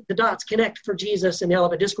make the dots connect for Jesus in the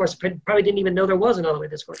Olivet Discourse. Probably didn't even know there was an Olivet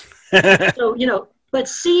Discourse. So, but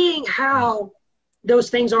seeing how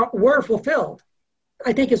those things were fulfilled,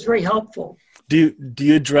 I think is very helpful. Do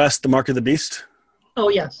you address the mark of the beast? Oh,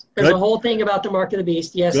 yes. There's a whole thing about the mark of the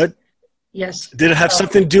beast. Yes. Good. Yes. Did it have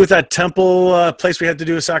something to do with that temple place we had to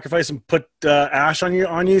do a sacrifice and put ash on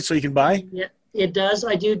you so you can buy? Yeah, it does.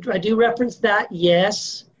 I do reference that.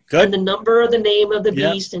 Yes. Good. And the number of the name of the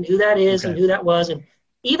beast and who that is and who that was. And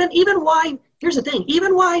even why, here's the thing,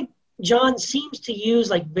 even why John seems to use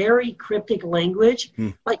like very cryptic language,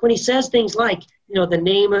 like when he says things like,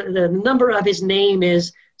 the number of his name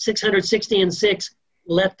is 660 and 6,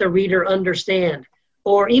 let the reader understand.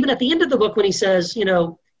 Or even at the end of the book when he says,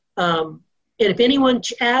 if anyone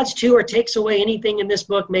adds to or takes away anything in this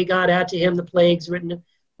book, may God add to him the plagues written.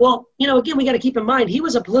 Well, again, we got to keep in mind, he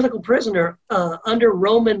was a political prisoner under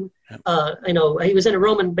Roman, he was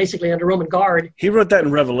basically under Roman guard. He wrote that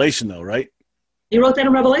in Revelation though, right? He wrote that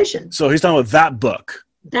in Revelation. So he's talking about that book.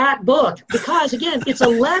 That book, because again, it's a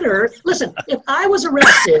letter. Listen, if I was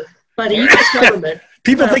arrested by the U.S. government.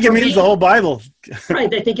 People think it means the whole Bible. Right,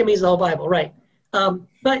 they think it means the whole Bible, right.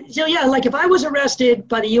 But so yeah, like if I was arrested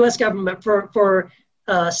by the U.S. government for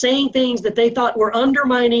saying things that they thought were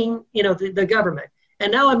undermining, the government,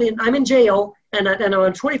 and now I'm in jail and I'm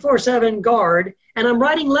on 24/7 guard, and I'm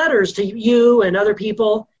writing letters to you and other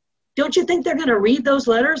people. Don't you think they're going to read those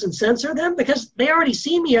letters and censor them because they already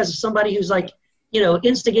see me as somebody who's like,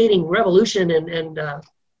 instigating revolution and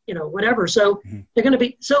whatever. So they're going to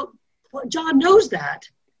be so. John knows that.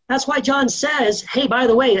 That's why John says, hey, by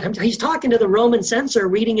the way, he's talking to the Roman censor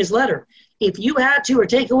reading his letter. If you add to or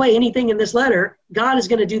take away anything in this letter, God is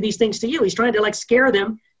going to do these things to you. He's trying to scare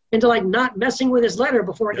them into not messing with his letter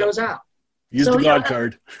before it goes out. Use the God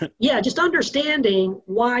card. Just understanding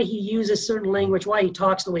why he uses certain language, why he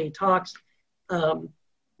talks the way he talks. And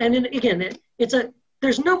then again,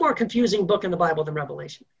 there's no more confusing book in the Bible than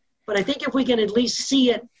Revelation. But I think if we can at least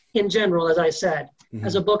see it in general, as I said,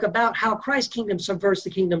 as a book about how Christ's kingdom subverts the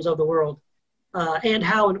kingdoms of the world and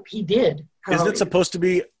how he did. Isn't it supposed to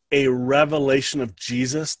be a revelation of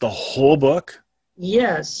Jesus, the whole book?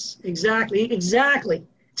 Yes, exactly.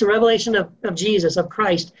 It's a revelation of Jesus, of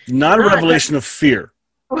Christ. Not a revelation of fear.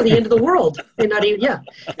 Or the end of the world. And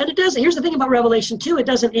it doesn't. Here's the thing about Revelation 2. It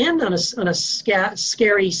doesn't end on a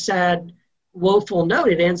scary, sad, woeful note.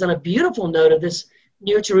 It ends on a beautiful note of this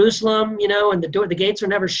New Jerusalem, and the gates are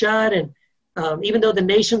never shut. And even though the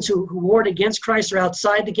nations who warred against Christ are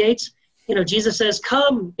outside the gates, Jesus says,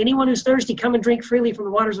 come, anyone who's thirsty, come and drink freely from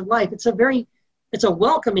the waters of life. It's a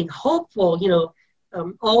welcoming, hopeful,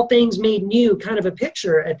 all things made new kind of a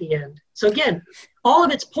picture at the end. So again, all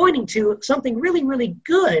of it's pointing to something really, really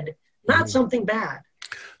good, not something bad.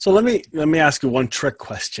 So let me ask you one trick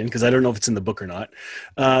question, because I don't know if it's in the book or not.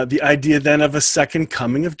 The idea then of a second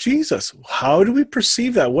coming of Jesus. How do we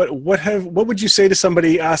perceive that? What would you say to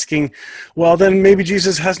somebody asking, well, then maybe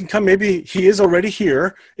Jesus hasn't come. Maybe he is already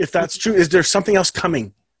here. If that's true, is there something else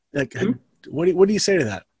coming? Like, what do you say to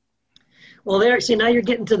that? Well, now you're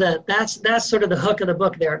getting to that's sort of the hook of the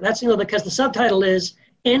book there. That's, because the subtitle is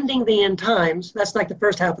Ending the End Times. That's like the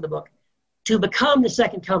first half of the book, to become the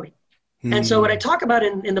second coming. And so what I talk about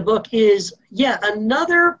in the book is,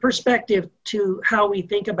 another perspective to how we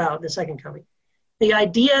think about the second coming. The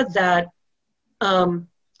idea that,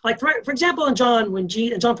 like for example, in John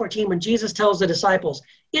 14, when Jesus tells the disciples,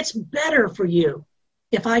 it's better for you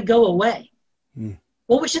if I go away.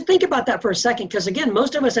 Well, we should think about that for a second, because again,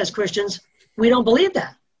 most of us as Christians, we don't believe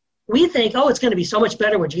that. We think, it's going to be so much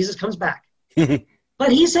better when Jesus comes back.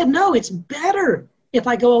 But he said, no, it's better if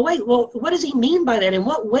I go away. Well, what does he mean by that? In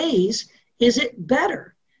what ways is it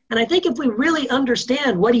better? And I think if we really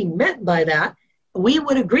understand what he meant by that, we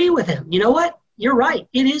would agree with him. You know what? You're right.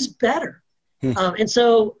 It is better. And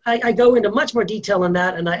so I go into much more detail on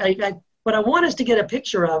that. And what I want us to get a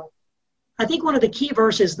picture of, I think one of the key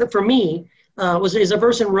verses that for me is a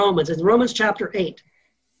verse in Romans. It's Romans chapter 8.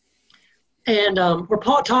 And where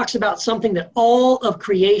Paul talks about something that all of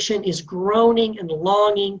creation is groaning and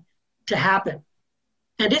longing to happen.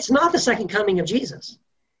 And it's not the second coming of Jesus.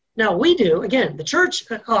 Now, we do. Again, the church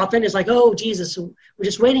often is like, oh, Jesus, we're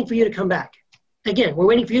just waiting for you to come back. Again, we're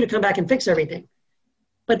waiting for you to come back and fix everything.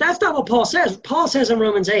 But that's not what Paul says. Paul says in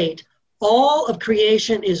Romans 8, all of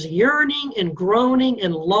creation is yearning and groaning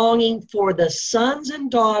and longing for the sons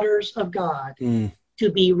and daughters of God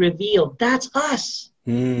to be revealed. That's us.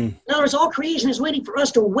 In other words, all creation is waiting for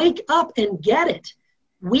us to wake up and get it.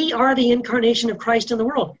 We are the incarnation of Christ in the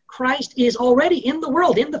world. Christ is already in the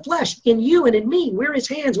world, in the flesh, in you and in me. We're his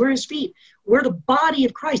hands, we're his feet. We're the body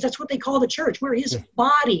of Christ. That's what they call the church. We're his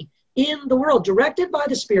body in the world, directed by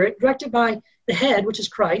the Spirit, directed by the head, which is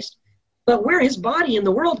Christ. But we're his body in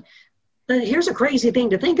the world. Here's a crazy thing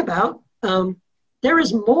to think about. There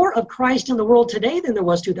is more of Christ in the world today than there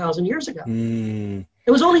was 2,000 years ago.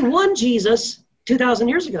 There was only one Jesus 2,000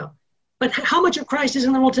 years ago. But how much of Christ is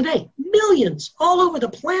in the world today? Millions, all over the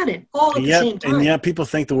planet, all at the same time. And yet people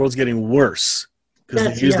think the world's getting worse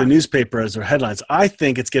because they use the newspaper as their headlines. I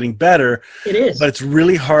think it's getting better. It is. But it's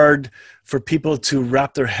really hard for people to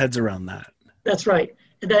wrap their heads around that. That's right.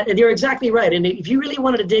 And you're exactly right. And if you really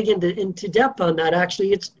wanted to dig into depth on that,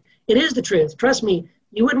 actually, it is the truth. Trust me,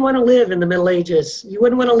 you wouldn't want to live in the Middle Ages. You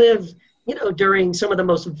wouldn't want to live, during some of the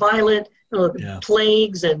most violent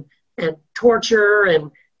plagues and torture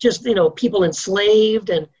and just, people enslaved,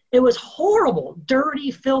 and it was horrible, dirty,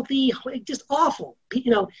 filthy, just awful.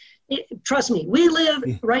 Trust me, we live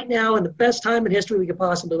right now in the best time in history we could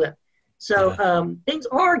possibly live. So things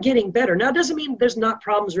are getting better. Now, it doesn't mean there's not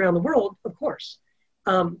problems around the world, of course.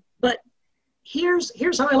 But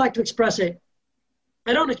here's how I like to express it.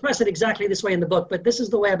 I don't express it exactly this way in the book, but this is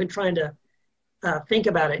the way I've been trying to think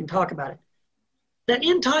about it and talk about it. That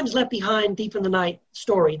In Times Left Behind, Thief in the Night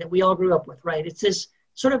story that we all grew up with, right? It's this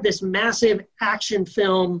sort of this massive action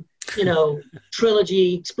film,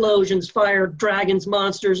 trilogy, explosions, fire, dragons,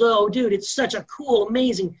 monsters. Oh, dude, it's such a cool,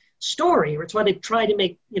 amazing story. It's why they've tried to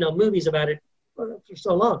make, movies about it for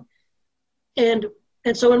so long. And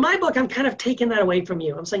so in my book, I'm kind of taking that away from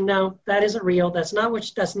you. I'm saying, no, that isn't real. That's not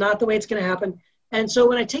the way it's going to happen. And so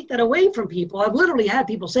when I take that away from people, I've literally had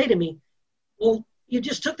people say to me, well, you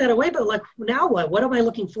just took that away, but like, now what? What am I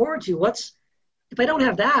looking forward to? If I don't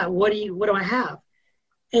have that, what do I have?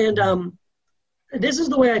 And this is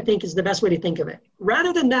the way I think is the best way to think of it.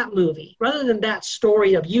 Rather than that movie, rather than that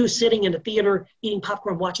story of you sitting in a theater, eating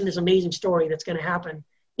popcorn, watching this amazing story that's going to happen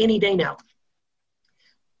any day now,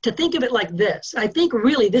 to think of it like this, I think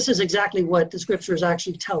really this is exactly what the scriptures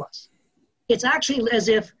actually tell us. It's actually as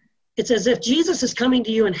if Jesus is coming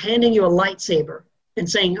to you and handing you a lightsaber and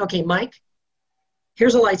saying, okay, Mike,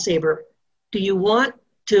 here's a lightsaber. Do you want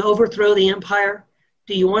to overthrow the empire?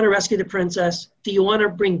 Do you want to rescue the princess? Do you want to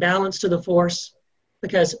bring balance to the force?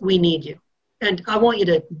 Because we need you. And I want you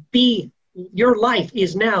to your life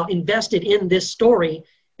is now invested in this story,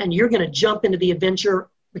 and you're going to jump into the adventure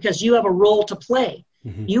because you have a role to play.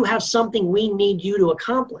 Mm-hmm. You have something we need you to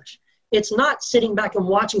accomplish. It's not sitting back and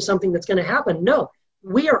watching something that's going to happen. No,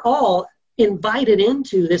 we are all invited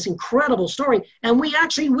into this incredible story, and we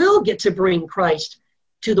actually will get to bring Christ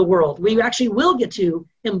to the world. We actually will get to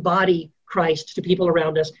embody Christ to people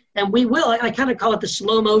around us. And we will, I kind of call it the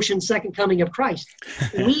slow motion second coming of Christ.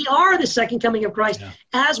 We are the second coming of Christ. Yeah.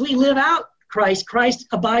 As we live out Christ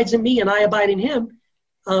abides in me and I abide in him.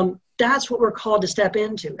 that's what we're called to step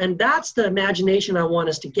into. And that's the imagination I want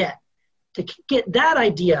us to get that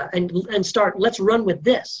idea and start, let's run with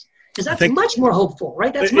this. Because that's much more hopeful,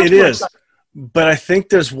 right? That's much more exciting. But I think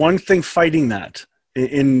there's one thing fighting that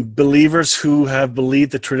in believers who have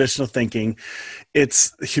believed the traditional thinking.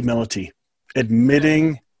 It's humility,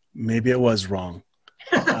 admitting maybe it was wrong.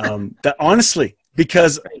 That honestly,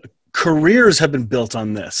 because careers have been built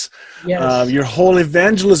on this. Yes. Your whole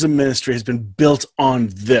evangelism ministry has been built on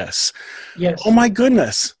this. Yes. Oh my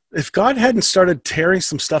goodness. If God hadn't started tearing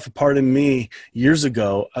some stuff apart in me years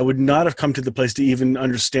ago, I would not have come to the place to even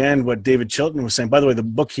understand what David Chilton was saying. By the way,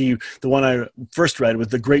 the one I first read was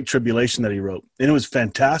The Great Tribulation that he wrote, and it was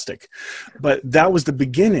fantastic. But that was the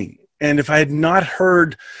beginning. And if I had not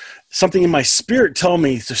heard something in my spirit tell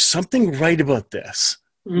me there's something right about this,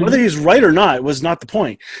 whether he's right or not was not the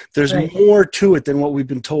point. There's more to it than what we've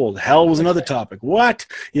been told. Hell was another topic. What?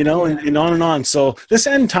 And on and on. So this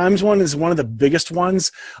end times one is one of the biggest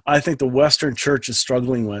ones I think the Western church is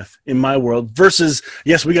struggling with in my world versus,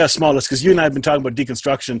 yes, we got a small list because you and I have been talking about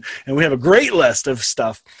deconstruction and we have a great list of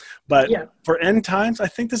stuff. But for end times, I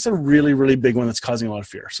think this is a really, really big one that's causing a lot of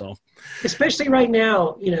fear. So, especially right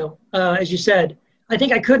now, as you said, I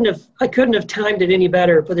think I couldn't have timed it any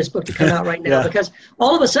better for this book to come out right now because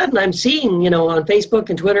all of a sudden I'm seeing, on Facebook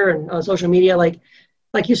and Twitter and on social media, like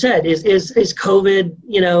you said, is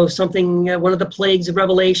COVID, something, one of the plagues of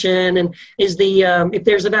Revelation, and is if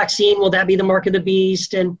there's a vaccine, will that be the mark of the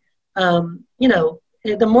beast? And,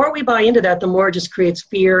 the more we buy into that, the more it just creates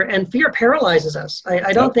fear, and fear paralyzes us.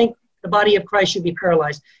 I don't think the body of Christ should be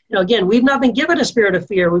paralyzed. Again, we've not been given a spirit of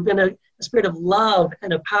fear. We've been a spirit of love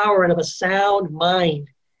and of power and of a sound mind.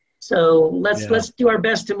 So let's do our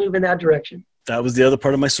best to move in that direction. That was the other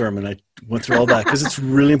part of my sermon. I went through all that because it's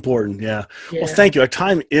really important. Yeah. Well, thank you. Our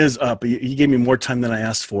time is up. You gave me more time than I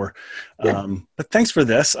asked for. But thanks for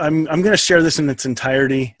this. I'm going to share this in its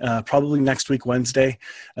entirety, probably next week, Wednesday,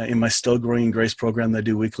 in my Still Growing in Grace program that I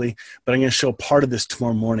do weekly. But I'm going to show part of this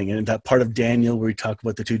tomorrow morning. And that part of Daniel where we talk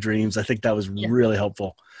about the two dreams, I think that was really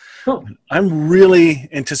helpful. Cool. I'm really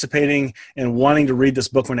anticipating and wanting to read this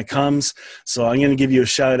book when it comes. So I'm going to give you a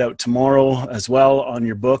shout out tomorrow as well on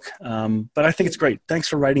your book. But I think it's great. Thanks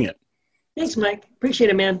for writing it. Thanks, Mike.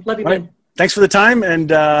 Appreciate it, man. Love you, man. Right. Thanks for the time.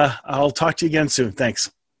 And I'll talk to you again soon.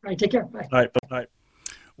 Thanks. All right. Take care. Bye. All right. Bye.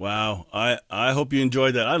 Wow. I hope you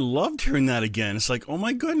enjoyed that. I loved hearing that again. It's like, oh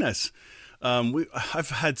my goodness.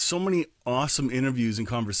 I've had so many awesome interviews and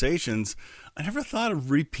conversations. I never thought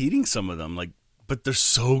of repeating some of them. But they're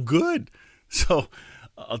so good. So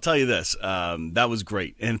I'll tell you this, that was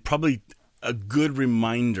great. And probably a good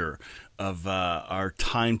reminder of our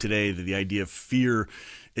time today, that the idea of fear,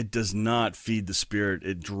 it does not feed the spirit.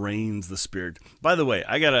 It drains the spirit. By the way,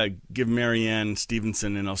 I got to give Marianne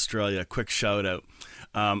Stevenson in Australia a quick shout out.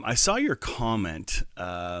 I saw your comment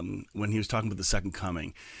when he was talking about the second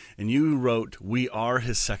coming, and you wrote, "We are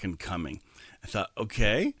his second coming." I thought,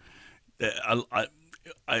 okay,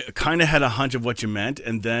 I kind of had a hunch of what you meant,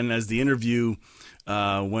 and then as the interview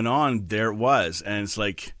went on, there it was, and it's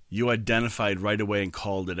like you identified right away and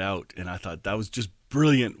called it out, and I thought that was just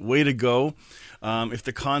brilliant. Way to go. If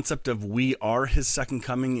the concept of we are his second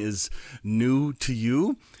coming is new to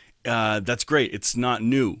you, that's great. It's not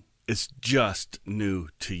new. It's just new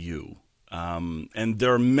to you. And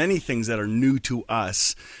there are many things that are new to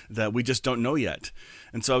us that we just don't know yet.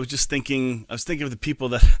 And so I was thinking of the people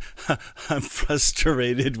that I'm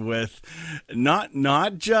frustrated with,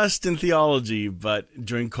 not just in theology, but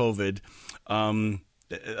during COVID.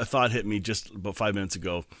 A thought hit me just about 5 minutes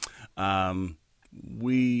ago. When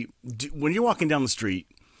you're walking down the street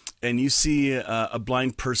and you see a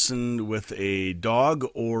blind person with a dog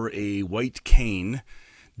or a white cane,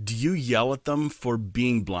 do you yell at them for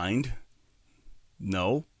being blind?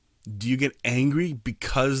 No. Do you get angry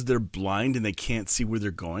because they're blind and they can't see where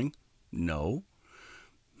they're going? No.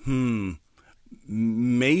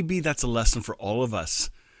 Maybe that's a lesson for all of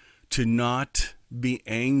us, to not be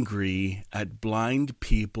angry at blind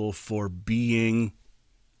people for being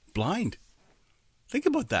blind. Think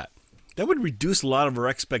about that. That would reduce a lot of our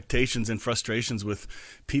expectations and frustrations with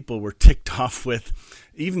people we're ticked off with,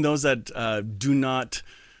 even those that do not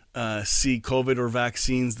see COVID or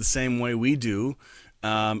vaccines the same way we do.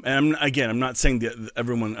 And I'm not saying that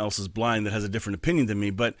everyone else is blind that has a different opinion than me,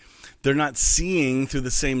 but they're not seeing through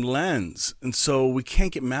the same lens. And so we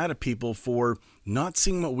can't get mad at people for not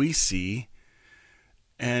seeing what we see.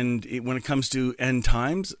 And when it comes to end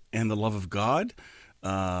times and the love of God,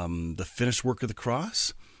 the finished work of the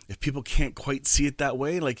cross, if people can't quite see it that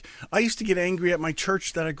way, like I used to get angry at my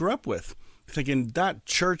church that I grew up with, thinking that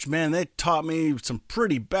church, man, they taught me some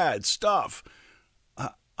pretty bad stuff.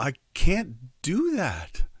 I can't do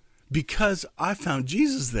that because I found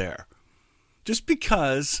Jesus there. Just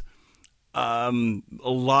because a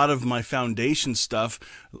lot of my foundation stuff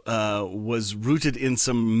was rooted in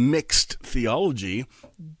some mixed theology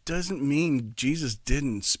doesn't mean Jesus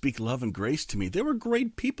didn't speak love and grace to me. There were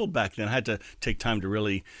great people back then. I had to take time to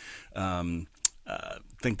really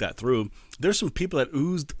think that through. There's some people that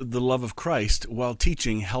oozed the love of Christ while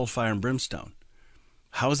teaching hellfire and brimstone.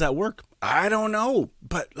 How does that work? I don't know,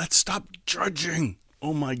 but let's stop judging.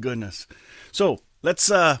 Oh my goodness. So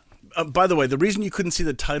let's by the way, the reason you couldn't see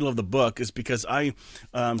the title of the book is because I,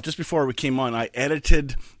 just before we came on, I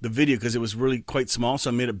edited the video because it was really quite small, so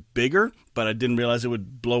I made it bigger, but I didn't realize it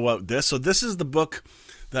would blow out this. So this is the book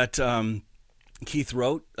that Keith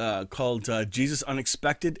wrote called Jesus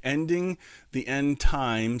Unexpected, Ending the End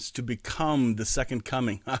Times to Become the Second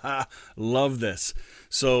Coming. Love this.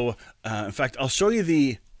 So, in fact, I'll show you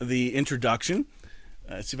the introduction.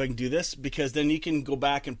 Let's see if I can do this, because then you can go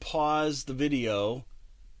back and pause the video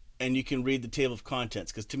and you can read the table of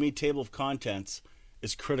contents, because to me, table of contents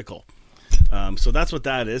is critical. So that's what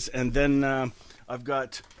that is. And then I've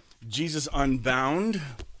got Jesus Unbound,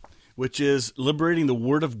 which is liberating the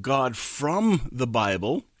Word of God from the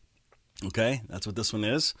Bible. Okay, that's what this one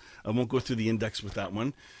is. I won't go through the index with that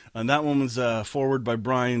one. And that one was forward by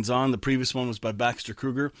Brian Zahn. The previous one was by Baxter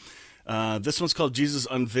Kruger. This one's called Jesus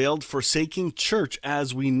Unveiled, Forsaking Church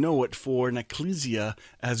as We Know It for an Ecclesia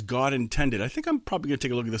as God Intended. I think I'm probably going to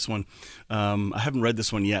take a look at this one. I haven't read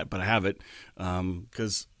this one yet, but I have it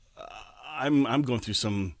because I'm going through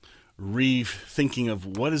some rethinking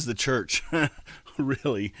of what is the church,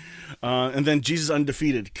 really. And then Jesus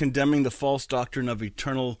Undefeated, Condemning the False Doctrine of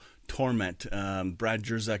Eternal Torment. Brad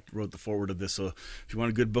Jerzak wrote the foreword of this, so if you want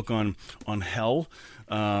a good book on hell,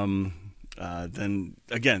 then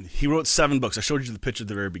again, he wrote 7 books. I showed you the picture at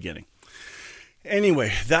the very beginning.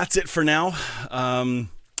 Anyway, that's it for now. I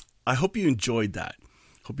hope you enjoyed that.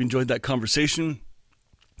 Hope you enjoyed that conversation.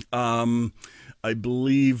 I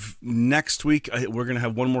believe next week we're going to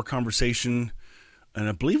have one more conversation, and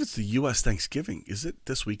I believe it's the U.S. Thanksgiving. Is it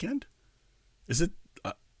this weekend? Is it?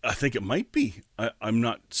 I think it might be. I'm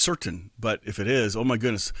not certain, but if it is, oh my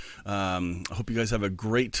goodness. I hope you guys have a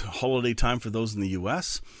great holiday time for those in the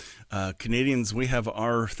U.S. Canadians, we have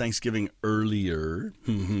our Thanksgiving earlier.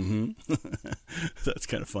 That's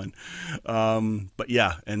kind of fun. But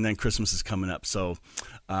yeah, and then Christmas is coming up. So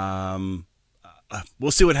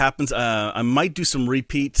we'll see what happens. I might do some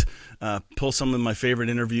repeat, pull some of my favorite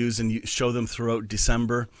interviews and show them throughout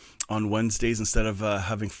December on Wednesdays instead of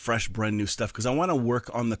having fresh, brand new stuff, because I want to work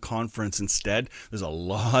on the conference instead. There's a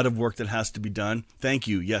lot of work that has to be done. Thank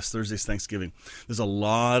you. Yes, Thursday's Thanksgiving. There's a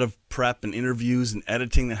lot of prep and interviews and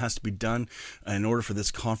editing that has to be done in order for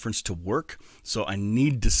this conference to work. So I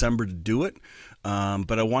need December to do it.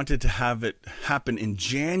 But I wanted to have it happen in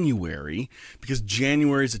January, because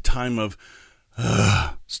January is a time of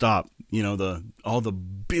stop, all the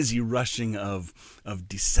busy rushing of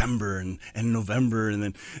December and November,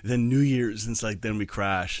 and then New Year's, and it's like, then we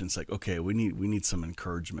crash, and it's like, okay, we need some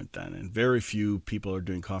encouragement then, and very few people are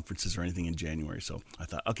doing conferences or anything in January. So I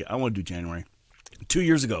thought, okay, I want to do January. 2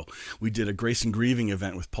 years ago, we did a Grace and Grieving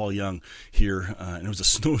event with Paul Young here, and it was a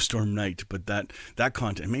snowstorm night, but that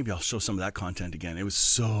content, maybe I'll show some of that content again. It was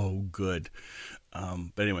so good.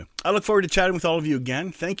 But anyway, I look forward to chatting with all of you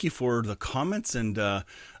again. Thank you for the comments and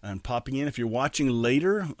popping in. If you're watching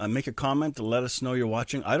later, make a comment to let us know you're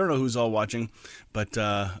watching. I don't know who's all watching, but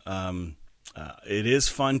it is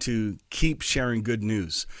fun to keep sharing good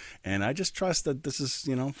news. And I just trust that this is,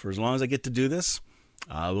 for as long as I get to do this,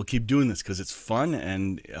 we'll keep doing this because it's fun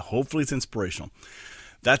and hopefully it's inspirational.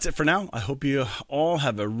 That's it for now. I hope you all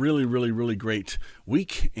have a really, really, really great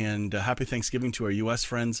week, and happy Thanksgiving to our U.S.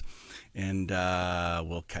 friends, and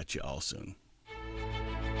we'll catch you all soon.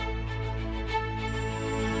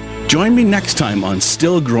 Join me next time on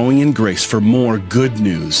Still Growing in Grace for more good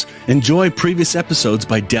news. Enjoy previous episodes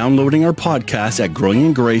by downloading our podcast at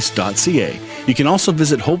growingingrace.ca. You can also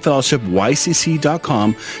visit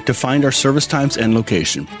hopefellowshipycc.com to find our service times and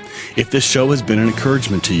location. If this show has been an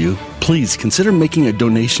encouragement to you, please consider making a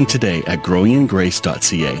donation today at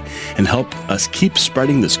growingingrace.ca and help us keep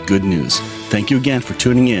spreading this good news. Thank you again for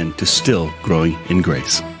tuning in to Still Growing in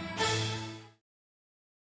Grace.